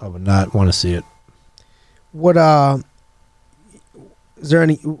of it. I would not want to see it. What is there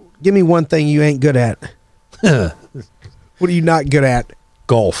any? Give me one thing you ain't good at. What are you not good at?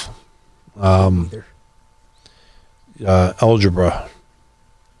 Golf. Algebra.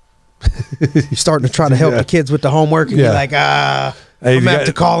 You're starting to try to help the kids with the homework, and you're like, I'm going to have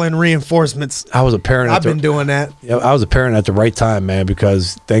to call in reinforcements. I was a parent. I've been doing that. Yeah, I was a parent at the right time, man,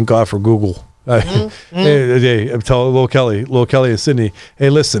 because thank God for Google. Hey, I'm telling little Kelly and Sydney, hey,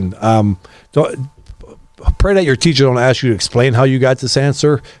 listen, don't pray that your teacher don't ask you to explain how you got this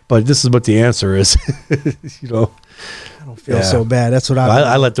answer, but this is what the answer is. I don't feel so bad. That's what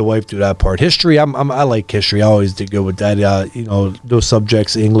I let the wife do that part. History, I like history. I always did good with that. Those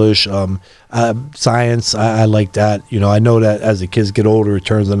subjects, English, science, I like that. I know that as the kids get older, it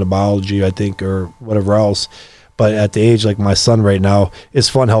turns into biology, I think, or whatever else. But at the age like my son right now, it's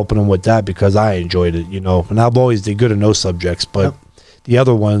fun helping him with that because I enjoyed it, And I've always did good in those subjects. But the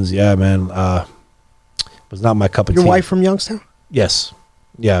other ones, man, was not my cup of tea. Your wife from Youngstown? Yes.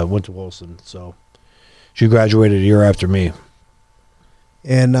 Yeah, went to Wilson. So she graduated a year after me.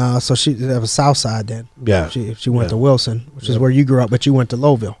 And so she was South Side then. Yeah. She went to Wilson, which is where you grew up, but you went to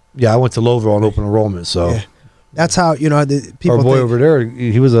Lowville. Yeah, I went to Lowville on open enrollment. So that's how, the people our boy over there,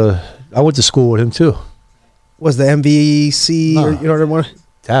 I went to school with him too. Was the MVC or the one?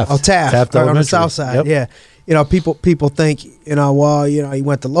 Taft. Oh, Taft on the South Side. Yep. Yeah. People think, he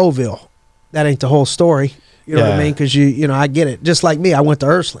went to Lowville. That ain't the whole story. You know what I mean? Because I get it. Just like me, I went to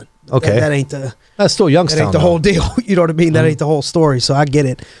Ursuline. Okay. That ain't that's still Youngstown. That ain't the whole deal. You know what I mean? That ain't the whole story. So I get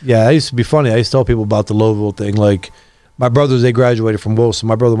it. Yeah, I used to be funny. I used to tell people about the Lowville thing. Like my brothers, they graduated from Wilson.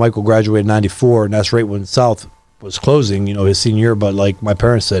 My brother Michael graduated in '94, and that's right when South was closing. His senior year. But like my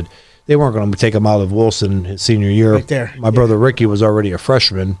parents said, they weren't going to take him out of Wilson his senior year. Right there. My brother Ricky was already a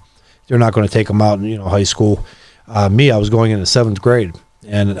freshman. They're not going to take him out in high school. Me, I was going into 7th grade,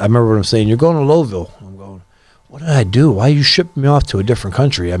 and I remember them saying, "You're going to Lowville." I'm going, "What did I do? Why you shipping me off to a different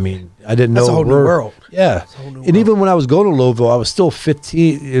country?" I mean, I didn't know. That's a whole new world. Yeah. And even when I was going to Lowville, I was still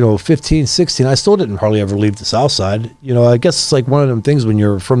 15, 16. I still didn't hardly ever leave the South Side. I guess it's like one of them things when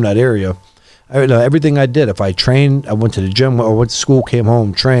you're from that area. Everything I did, if I trained, I went to the gym, or went to school, came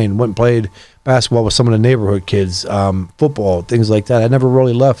home, trained, went and played basketball with some of the neighborhood kids, football, things like that. I never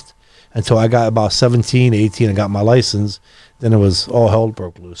really left until I got about 17, 18 and got my license. Then it was all hell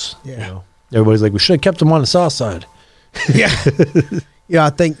broke loose. Yeah. You know? Everybody's like, we should have kept them on the south side. Yeah. Yeah, I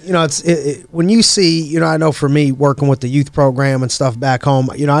think, when you see, I know for me working with the youth program and stuff back home,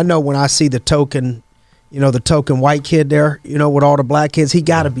 I know when I see the token white kid there, with all the black kids, he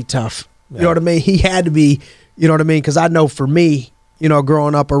got to be tough. Yeah. You know what I mean? He had to be, you know what I mean? Because I know for me,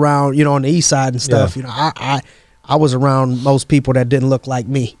 growing up around, on the east side and stuff, I was around most people that didn't look like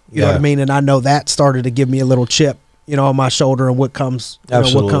me. You know what I mean? And I know that started to give me a little chip, on my shoulder and what comes,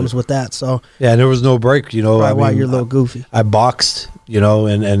 what comes with that. So yeah, and there was no break, Probably why you're a little goofy. I boxed,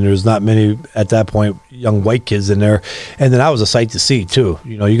 and there's not many at that point young white kids in there, and then I was a sight to see too.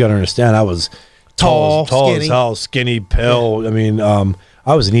 You got to understand, I was tall skinny. as hell, skinny, pale. Yeah. I mean,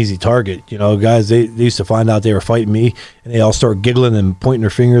 I was an easy target. Guys, they used to find out they were fighting me, and they all start giggling and pointing their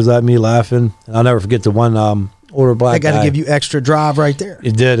fingers at me, laughing. And I'll never forget the one older black guy. They got to give you extra drive right there.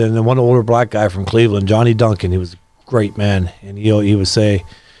 It did, and the one older black guy from Cleveland, Johnny Duncan, he was a great man, and he would say,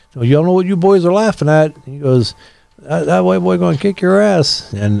 "You don't know what you boys are laughing at." And he goes, that white boy going to kick your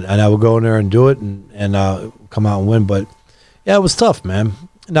ass, and I would go in there and do it and come out and win. But yeah, it was tough, man.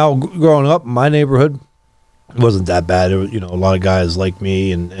 Now growing up in my neighborhood, it wasn't that bad. It was, a lot of guys like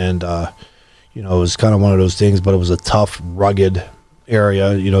me, and it was kind of one of those things. But it was a tough, rugged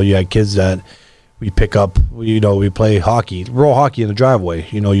area. You had kids that we pick up. We play hockey, roll hockey in the driveway.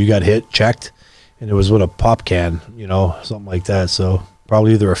 You got hit, checked, and it was with a pop can. Something like that. So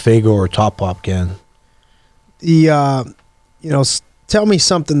probably either a Fago or a top pop can. Tell me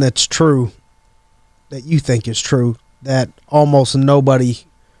something that's true, that you think is true, that almost nobody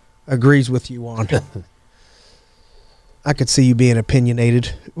agrees with you on. I could see you being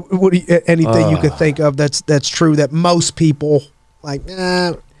opinionated. Anything you could think of that's true that most people 8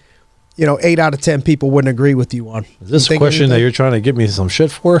 out of 10 people wouldn't agree with you on. Is this a question that you're trying to get me some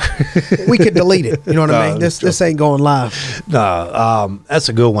shit for? We could delete it. You know what I mean? This ain't going live. No, that's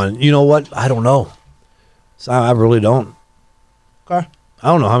a good one. You know what? I don't know. So I really don't. Okay. I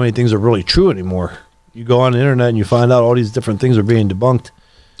don't know how many things are really true anymore. You go on the internet and you find out all these different things are being debunked.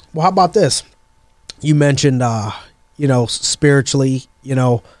 Well, how about this? You mentioned, spiritually,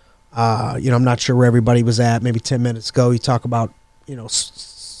 I'm not sure where everybody was at. Maybe 10 minutes ago, you talk about,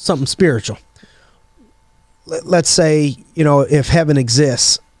 something spiritual. Let's say, if heaven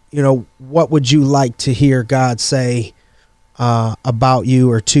exists, what would you like to hear God say about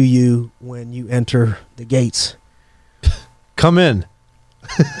you or to you when you enter the gates? Come in.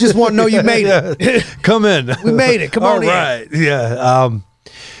 Just want to know you made it. Come in. We made it. Come on in. All right. Yeah.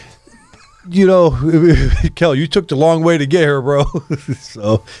 Kel, you took the long way to get here, bro.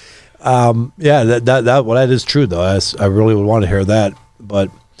 So, that is true though. I really would want to hear that, but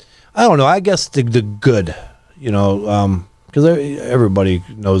I don't know. I guess the good, because everybody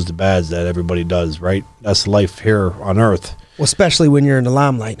knows the bads that everybody does, right? That's life here on Earth. Well, especially when you're in the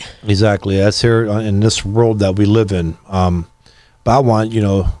limelight. Exactly. That's here in this world that we live in. But I want,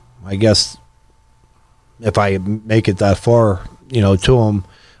 I guess if I make it that far, to them,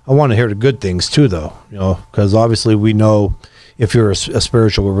 I want to hear the good things too, though, because obviously we know if you're a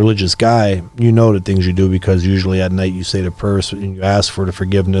spiritual or religious guy, the things you do, because usually at night you say the prayers and you ask for the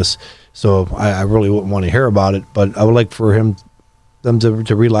forgiveness. So I really wouldn't want to hear about it, but I would like for them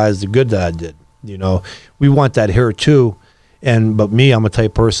to realize the good that I did. We want that here too. But me, I'm a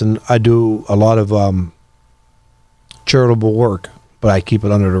type person, I do a lot of charitable work, but I keep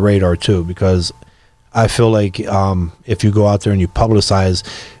it under the radar too, because I feel like if you go out there and you publicize,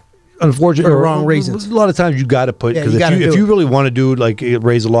 unfortunately, for the wrong reasons, a lot of times you got to put, because if you really want to do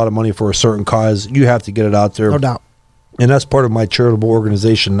raise a lot of money for a certain cause, you have to get it out there. No doubt. And that's part of my charitable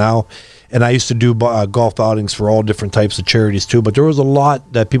organization now. And I used to do golf outings for all different types of charities too. But there was a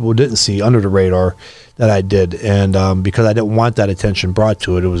lot that people didn't see under the radar that I did. And because I didn't want that attention brought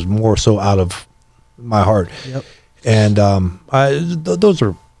to it, it was more so out of my heart. Yep. And those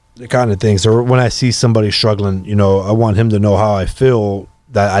are the kind of things. Or when I see somebody struggling, I want him to know how I feel,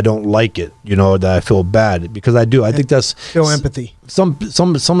 that I don't like it, that I feel bad, because I do. I think that's feel empathy. Some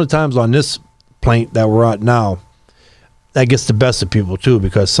of the times on this plane that we're at now, that gets the best of people too,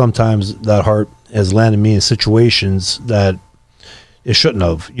 because sometimes that heart has landed me in situations that it shouldn't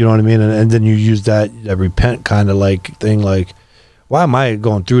have. You know what I mean? And then you use that repent kind of thing, why am I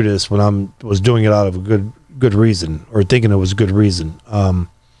going through this when I was doing it out of a good reason, or thinking it was a good reason?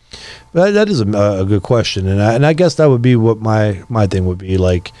 But that is a good question, and I guess that would be what my thing would be.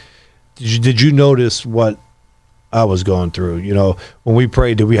 Did you notice what I was going through. You know, when we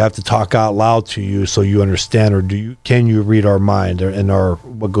pray, do we have to talk out loud to you so you understand, or can you read our mind and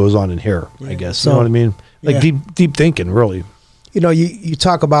what goes on in here? I guess, so, you know what I mean? Like deep thinking, really. You know, you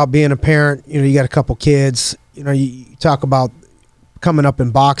talk about being a parent. You know, you got a couple kids. You know, you talk about coming up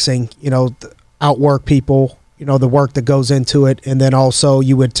in boxing. You know, outwork people. You know, the work that goes into it, and then also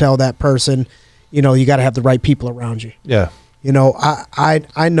you would tell that person, you know, you got to have the right people around you. Yeah. You know,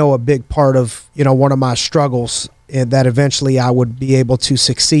 I know a big part of, you know, one of my struggles and that eventually I would be able to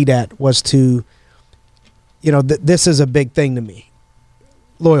succeed at was to, you know, this is a big thing to me.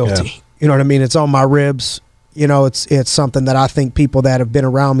 Loyalty. Yeah. You know what I mean? It's on my ribs. You know, it's something that I think people that have been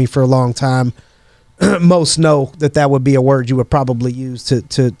around me for a long time, most know that would be a word you would probably use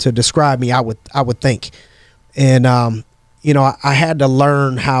to describe me, I would think. And, you know, I had to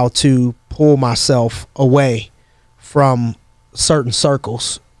learn how to pull myself away from certain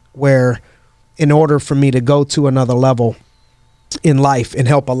circles where in order for me to go to another level in life and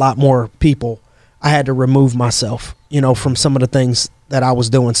help a lot more people, I had to remove myself, you know, from some of the things that I was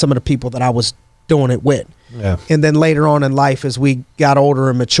doing, some of the people that I was doing it with. Yeah. And then later on in life, as we got older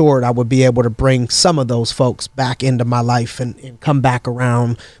and matured, I would be able to bring some of those folks back into my life and come back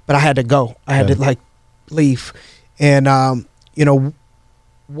around. But I had to go. I had to leave. And, you know,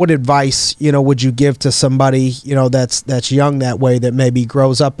 what advice, you know, would you give to somebody, you know, that's young that way, that maybe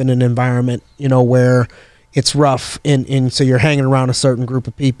grows up in an environment, you know, where it's rough and so you're hanging around a certain group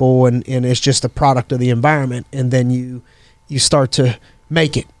of people and it's just a product of the environment, and then you start to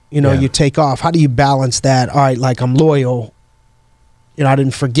make it, you know, you take off. How do you balance that? All right, like I'm loyal, you know, I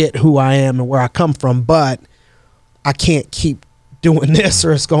didn't forget who I am and where I come from, but I can't keep doing this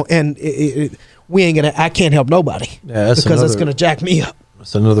or it's going, and I can't help nobody because it's going to jack me up.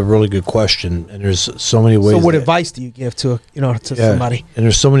 That's another really good question, and there's so many ways. So, what advice do you give to somebody? And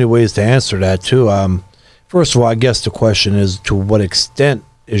there's so many ways to answer that too. First of all, I guess the question is, to what extent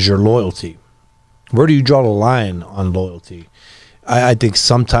is your loyalty? Where do you draw the line on loyalty? I think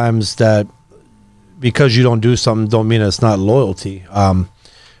sometimes that because you don't do something, don't mean it's not loyalty.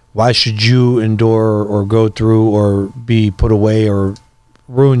 Why should you endure or go through or be put away or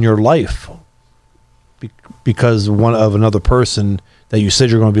ruin your life because of another person that you said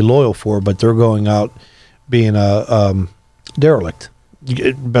you're going to be loyal for, but they're going out being a derelict?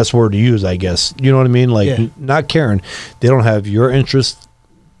 Best word to use, I guess. You know what I mean? Like, not caring. They don't have your interest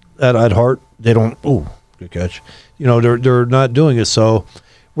at heart. They don't. Ooh, good catch. You know, they're not doing it. So,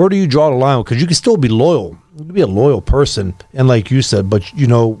 where do you draw the line? Because you can still be loyal. You can be a loyal person, and like you said, but you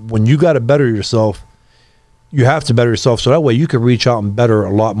know, when you got to better yourself, you have to better yourself. So that way, you can reach out and better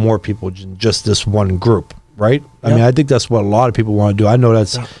a lot more people than just this one group. Right? I mean, I think that's what a lot of people want to do. I know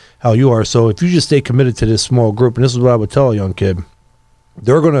that's how you are. So if you just stay committed to this small group, and this is what I would tell a young kid,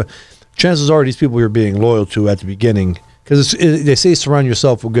 chances are these people you're being loyal to at the beginning, because they say surround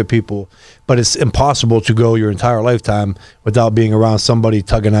yourself with good people, but it's impossible to go your entire lifetime without being around somebody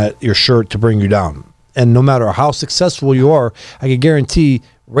tugging at your shirt to bring you down. And no matter how successful you are, I can guarantee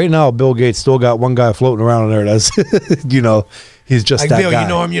right now Bill Gates still got one guy floating around in there that's, you know, he's just like that Bill, guy. you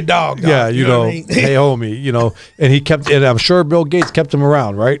know I'm your dog. Yeah, you know, what I mean? Hey homie, you know, and I'm sure Bill Gates kept him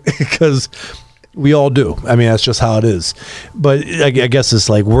around, right? Because we all do. I mean, that's just how it is. But I guess it's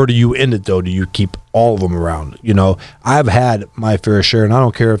like, where do you end it though? Do you keep all of them around? You know, I've had my fair share, and I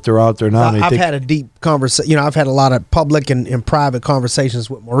don't care if they're out there or not. I've had a deep conversation. You know, I've had a lot of public and private conversations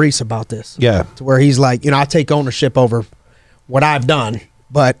with Maurice about this. Yeah, to where he's like, you know, I take ownership over what I've done,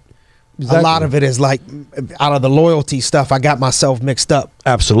 but a lot of it is like out of the loyalty stuff, I got myself mixed up.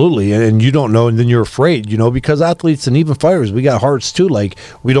 Absolutely. And you don't know, and then you're afraid, you know, because athletes and even fighters, we got hearts too. Like,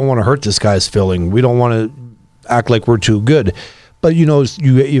 we don't want to hurt this guy's feeling. We don't want to act like we're too good. But, you know,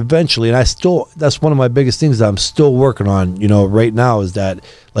 you eventually, and that's one of my biggest things that I'm still working on, you know, right now, is that,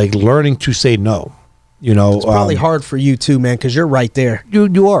 like, learning to say no. You know, it's probably hard for you too, man, because you're right there.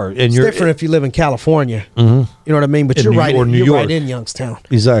 You are, and it's different if you live in California. Mm-hmm. You know what I mean? But you're right in Youngstown.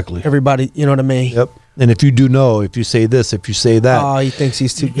 Exactly. Everybody, you know what I mean? Yep. And if you do know, if you say this, if you say that, oh, he thinks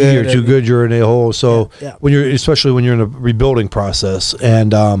he's too good. You're too good. You're in a hole. So especially when you're in a rebuilding process,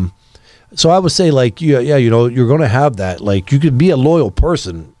 and so I would say, like, you know, you're going to have that. Like, you could be a loyal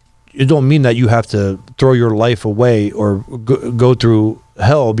person. It don't mean that you have to throw your life away or go through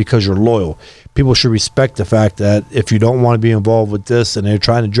hell because you're loyal. People should respect the fact that if you don't want to be involved with this and they're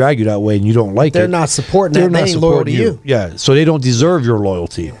trying to drag you that way and you don't like they're not supporting that. They ain't loyal to you. Yeah, so they don't deserve your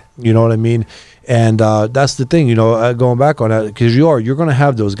loyalty. You know what I mean? And that's the thing, you know, going back on that, because you're going to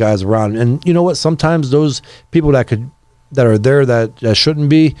have those guys around. And you know what? Sometimes those people that could that are there that shouldn't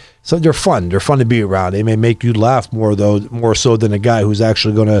be. So they're fun. They're fun to be around. They may make you laugh more so than a guy who's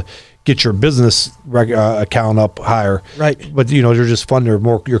actually going to get your business account up higher. Right. But they're just fun.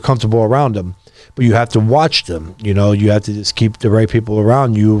 You're comfortable around them. But you have to watch them. You have to just keep the right people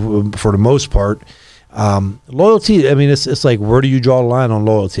around you for the most part. Loyalty, I mean, it's like, where do you draw the line on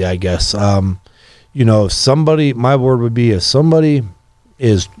loyalty, I guess? If somebody, my word would be, if somebody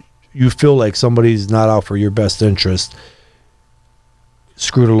is, you feel like somebody's not out for your best interest,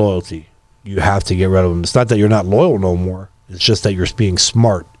 screw the loyalty. You have to get rid of them. It's not that you're not loyal no more. It's just that you're being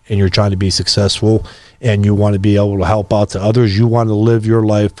smart and you're trying to be successful and you want to be able to help out to others. You want to live your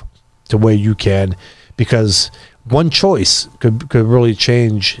life the way you can, because one choice could really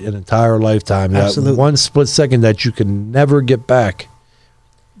change an entire lifetime. Absolutely. That one split second that you can never get back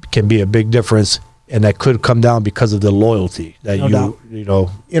can be a big difference, and that could come down because of the loyalty that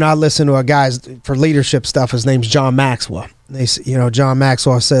I listen to a guy's for leadership stuff. His name's John Maxwell. John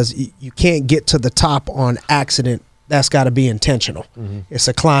Maxwell says you can't get to the top on accident. That's got to be intentional. Mm-hmm. It's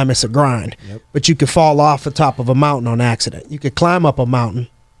a climb, it's a grind. Yep. But you could fall off the top of a mountain on accident. You could climb up a mountain.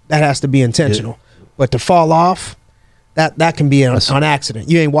 That has to be intentional. But to fall off, that can be on accident.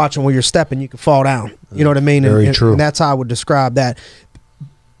 You ain't watching where you're stepping, you can fall down. You know what I mean? Very true. And that's how I would describe that.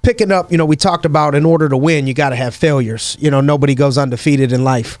 Picking up, we talked about in order to win, you got to have failures. Nobody goes undefeated in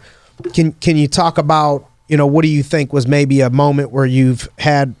life. Can you talk about, what do you think was maybe a moment where you've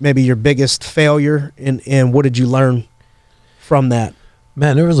had maybe your biggest failure, and what did you learn from that?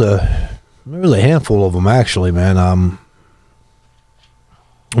 Man, there was a handful of them, actually, man.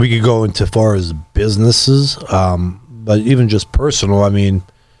 We could go into far as businesses, but even just personal. I mean,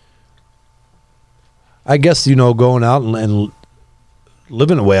 I guess, going out and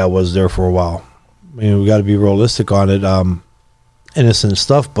living the way I was there for a while. I mean, we got to be realistic on it. Innocent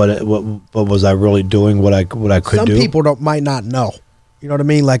stuff, but what was I really doing? What I could do? Some people might not know. You know what I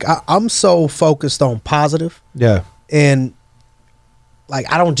mean? Like I'm so focused on positive. Yeah. And like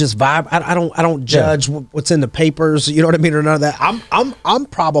I don't just vibe. I don't judge what's in the papers. You know what I mean, or none of that. I'm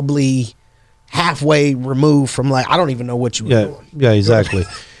probably halfway removed from like I don't even know what you were doing. Yeah, exactly.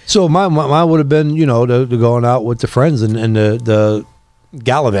 So mine would have been the going out with the friends and the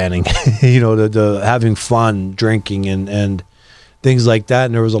gallivanting, the having fun, drinking and things like that.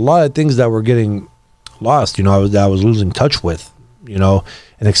 And there was a lot of things that were getting lost. I was losing touch with. And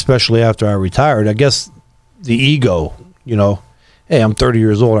especially after I retired, I guess the ego. Hey, I'm 30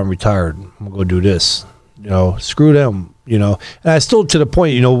 years old, I'm retired, I'm going to go do this, screw them, and I still, to the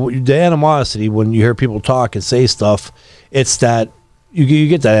point, the animosity, when you hear people talk and say stuff, it's that, you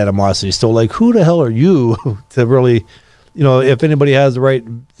get that animosity still, like, who the hell are you to really, if anybody has the right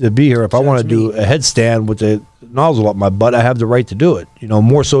to be here, if I want to do a headstand with the nozzle up my butt, I have the right to do it,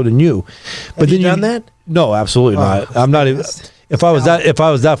 more so than you. But have you done that? No, absolutely not. I'm not even, if I was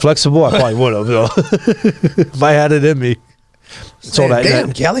that flexible, I probably would have, if I had it in me. So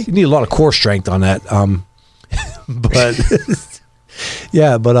damn, Kelly, you need a lot of core strength on that. But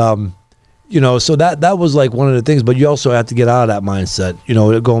so that was like one of the things. But you also have to get out of that mindset.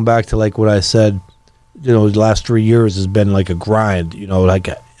 Going back to like what I said. The last 3 years has been like a grind.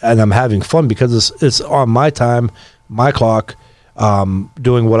 And I'm having fun because it's on my time, my clock,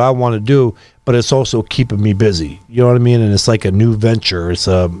 doing what I want to do. But it's also keeping me busy. You know what I mean? And it's like a new venture. It's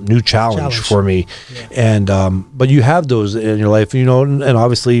a new challenge for me. Yeah. And but you have those in your life, and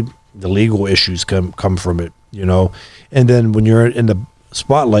obviously the legal issues come from it, And then when you're in the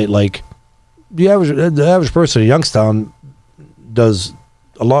spotlight, like the average person in Youngstown does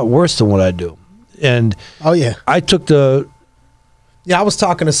a lot worse than what I do. And I took I was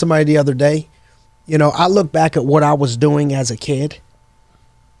talking to somebody the other day. I look back at what I was doing as a kid.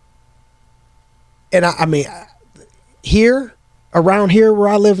 And I mean, around here where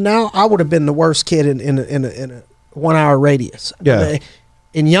I live now, I would have been the worst kid in a 1 hour radius. Yeah. I mean,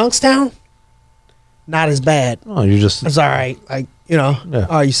 in Youngstown, not as bad. Oh, it's all right. Like,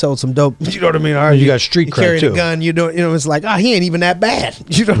 oh, you sold some dope. You know what I mean? All right, you got street cred carried too. A gun. It's like, oh, he ain't even that bad.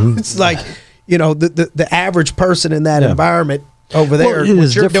 It's like, the average person in that environment over there,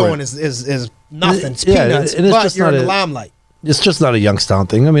 what you're doing is nothing. It's peanuts, but you're in the limelight. It's just not a Youngstown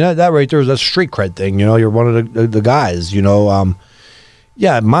thing. I mean, that right there is a street cred thing. You're one of the guys. Mine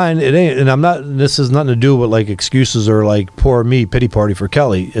it ain't. And I'm not. This has nothing to do with like excuses or like poor me pity party for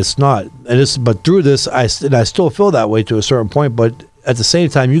Kelly. It's not. But through this, I still feel that way to a certain point. But at the same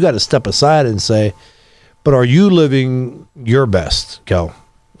time, you got to step aside and say, but are you living your best, Kel?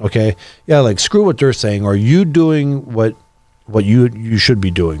 Okay. Yeah. Like screw what they're saying. Are you doing what you should be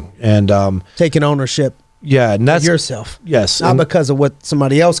doing? And taking ownership. Yeah, and that's yourself. Yes, not because of what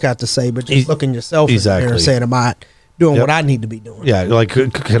somebody else got to say, but just looking yourself in the mirror and saying, "Am I doing what I need to be doing. Yeah, like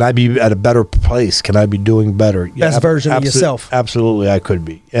can I be at a better place? Can I be doing better? Best version of yourself. Absolutely, I could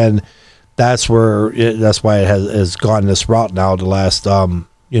be, and that's why it has gone this route now the last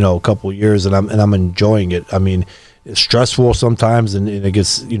couple of years, and I'm enjoying it. I mean, it's stressful sometimes, and it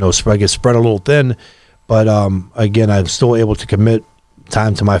gets I get spread a little thin, but again, I'm still able to commit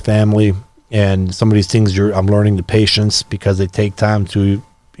time to my family, and some of these things I'm learning the patience because they take time to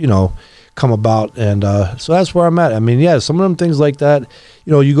come about, and so that's where I'm at. I mean, yeah, some of them things like that,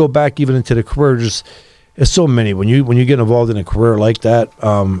 you go back even into the career, it's so many when you get involved in a career like that.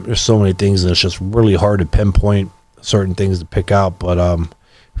 There's so many things, and it's just really hard to pinpoint certain things to pick out. But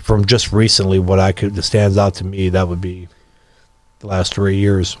from just recently, that stands out to me, that would be the last 3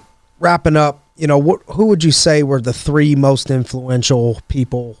 years. Wrapping up, who would you say were the 3 most influential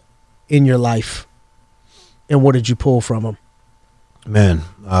people in your life, and what did you pull from them? Man,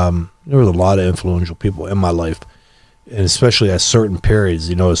 there was a lot of influential people in my life, and especially at certain periods.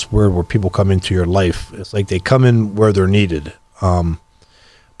 It's weird where people come into your life. It's like they come in where they're needed. But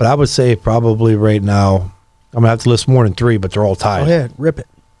I would say probably right now, I'm going to have to list more than 3, but they're all tied. Go ahead, rip it.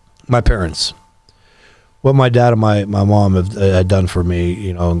 My parents. What my dad and my mom had done for me,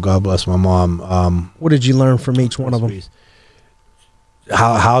 and God bless my mom. What did you learn from each one of them?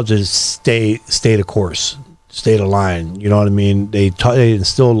 How to stay the course. Stay the line, you know what I mean? They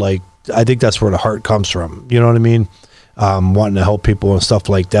instill, I think that's where the heart comes from, you know what I mean? Wanting to help people and stuff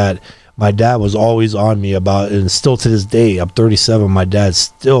like that. My dad was always on me about it, and still to this day, I'm 37, my dad's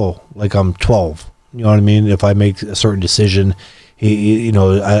still like I'm 12, you know what I mean? If I make a certain decision,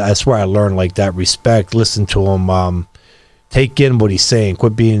 I swear I learned like that respect, listen to him, take in what he's saying,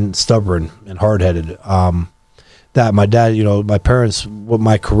 quit being stubborn and hard-headed. That my dad, my parents, with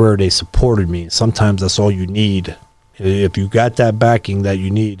my career, they supported me. Sometimes that's all you need. If you got that backing that you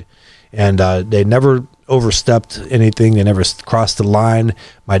need. And they never overstepped anything. They never crossed the line.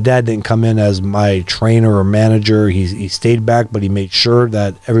 My dad didn't come in as my trainer or manager. He stayed back, but he made sure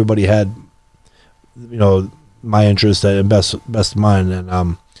that everybody had, my interest and best of mine. And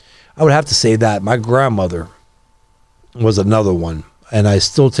I would have to say that my grandmother was another one. And I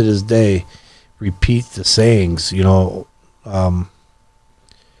still to this day repeat the sayings. She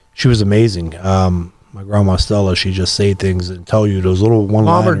was amazing. My grandma Stella, she just say things and tell you those little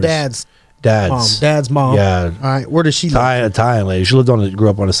one-liners. Mom or dad's mom? Dad's mom. Yeah. All right. Where does she live? Italian lady. She grew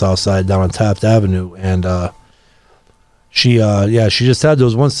up on the south side down on Taft Avenue, and she just had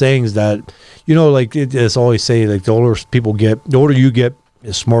those one sayings that it's always say, like, the older you get,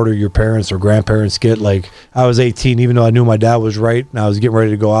 the smarter your parents or grandparents get. Like, I was 18, even though I knew my dad was right, and I was getting ready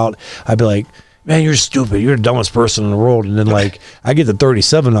to go out, I'd be like, man, you're stupid. You're the dumbest person in the world. And then, I get to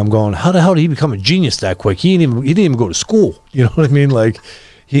 37, I'm going, how the hell did he become a genius that quick? He didn't even go to school. You know what I mean? Like,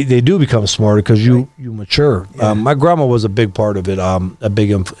 they do become smarter because you mature. Yeah. My grandma was a big part of it, a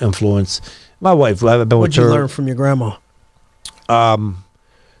big influence. My wife, I've been with her. What did you learn from your grandma?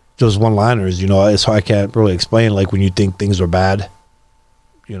 Those one-liners, it's hard, I can't really explain. Like, when you think things are bad,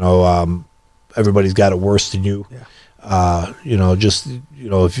 everybody's got it worse than you. Yeah.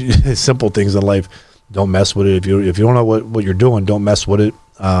 If simple things in life, don't mess with it. If you don't know what you're doing, don't mess with it.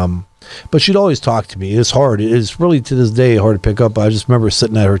 But she'd always talk to me. It's hard. It's really to this day hard to pick up. I just remember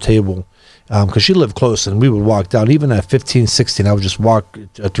sitting at her table because she lived close, and we would walk down. Even at 15, 16, I would just walk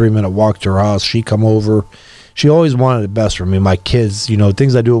a 3-minute walk to her house. She'd come over. She always wanted the best for me. My kids,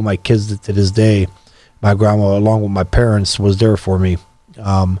 things I do with my kids to this day, my grandma, along with my parents, was there for me.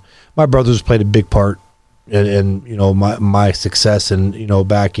 My brothers played a big part. And my success and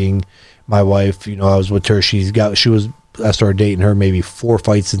backing my wife. I was with her. I started dating her maybe 4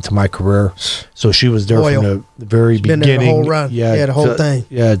 fights into my career, so she was there from the very beginning. Been there the whole run. Yeah, the whole thing.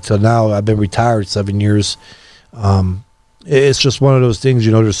 Yeah, till now I've been retired 7 years. It's just one of those things.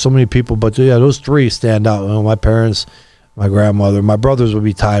 There's so many people, but yeah, those 3 stand out. My parents, my grandmother, my brothers would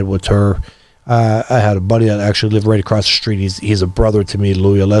be tied with her. I had a buddy that actually lived right across the street. He's a brother to me,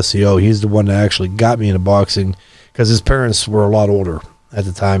 Louis Alessio. He's the one that actually got me into boxing because his parents were a lot older at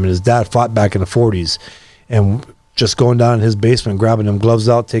the time, and his dad fought back in the 40s. And just going down in his basement, grabbing them gloves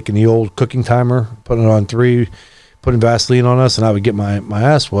out, taking the old cooking timer, putting it on 3, putting Vaseline on us, and I would get my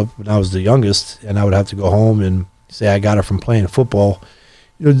ass whooped when I was the youngest, and I would have to go home and say I got it from playing football.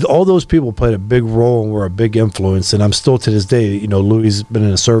 All those people played a big role and were a big influence, and I'm still to this day, Louis has been in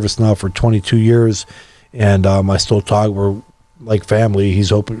the service now for 22 years, and I still talk. We're like family. He's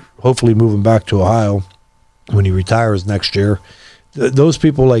hopefully moving back to Ohio when he retires next year. Those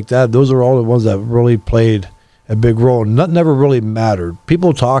people like that, those are all the ones that really played a big role. Nothing ever really mattered.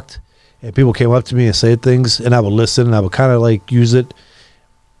 People talked, and people came up to me and said things, and I would listen, and I would kind of use it,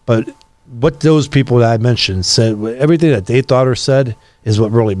 but what those people that I mentioned said, everything that they thought or said is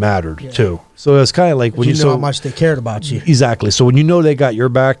what really mattered too. So it's kind of like when you know how much they cared about you. Exactly. So when you know they got your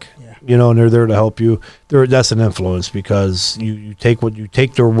back, you know, and they're there to help you, that's an influence, because you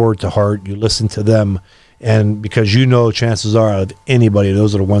take their word to heart, you listen to them, and because you know, chances are, out of anybody,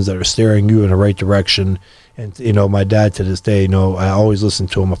 those are the ones that are steering you in the right direction. And you know, my dad to this day, you know, I always listen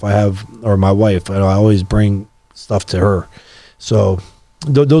to him. If I have, or my wife, you know, I always bring stuff to her. So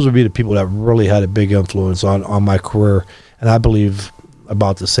those would be the people that really had a big influence on my career, and I believe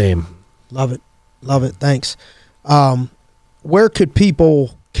about the same. Love it. Thanks. Where could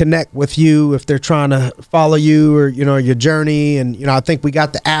people connect with you if they're trying to follow you, or you know, your journey? And you know, I think we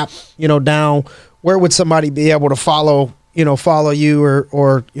got the app, you know, down. Where would somebody be able to follow you,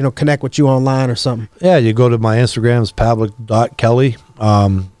 or you know, connect with you online or something? Yeah, you go to my Instagram, is pavlik.kelly.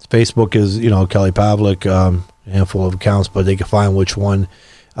 Facebook is, you know, Kelly Pavlik, a handful of accounts, but they can find which one.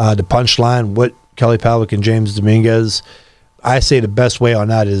 The punchline, what Kelly Pavlik and James Dominguez, I say the best way on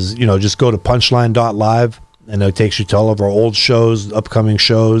that is, you know, just go to punchline.live, and it takes you to all of our old shows, upcoming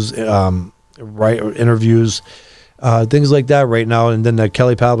shows, interviews, things like that right now. And then the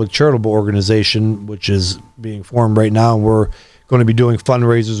Kelly Pavlik Charitable Organization, which is being formed right now, and we're going to be doing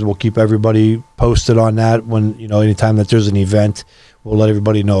fundraisers. We'll keep everybody posted on that. When, you know, anytime that there's an event, we'll let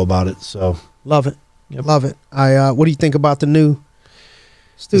everybody know about it. So love it. Love it. What do you think about the new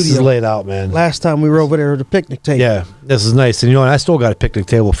studio? This is laid out, man. Last time we were over there at the picnic table. Yeah, this is nice. And you know, I still got a picnic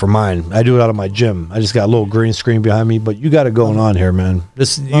table for mine. I do it out of my gym. I just got a little green screen behind me, but you got it going on here, man.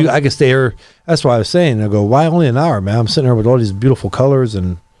 I can stay here. That's why I was saying, I go, why only an hour, man? I'm sitting here with all these beautiful colors,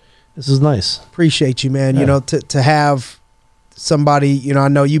 and this is nice. Appreciate you, man. Yeah. You know, to have somebody, you know, I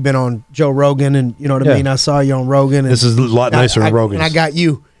know you've been on Joe Rogan, and you know what I mean? I saw you on Rogan. And this is a lot nicer than Rogan's. And I got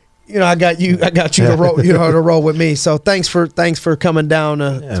you. You know, I got you to roll, you know, to roll with me. So thanks for coming down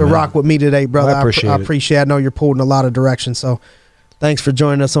to rock with me today, brother. I appreciate it. I know you're pulled in a lot of directions. So thanks for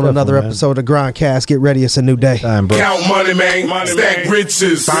joining us on another episode of Grindcast. Get ready, it's a new day. Count money, man. Stack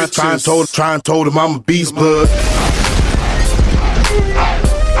riches. Try and told him I'm a beast, bud.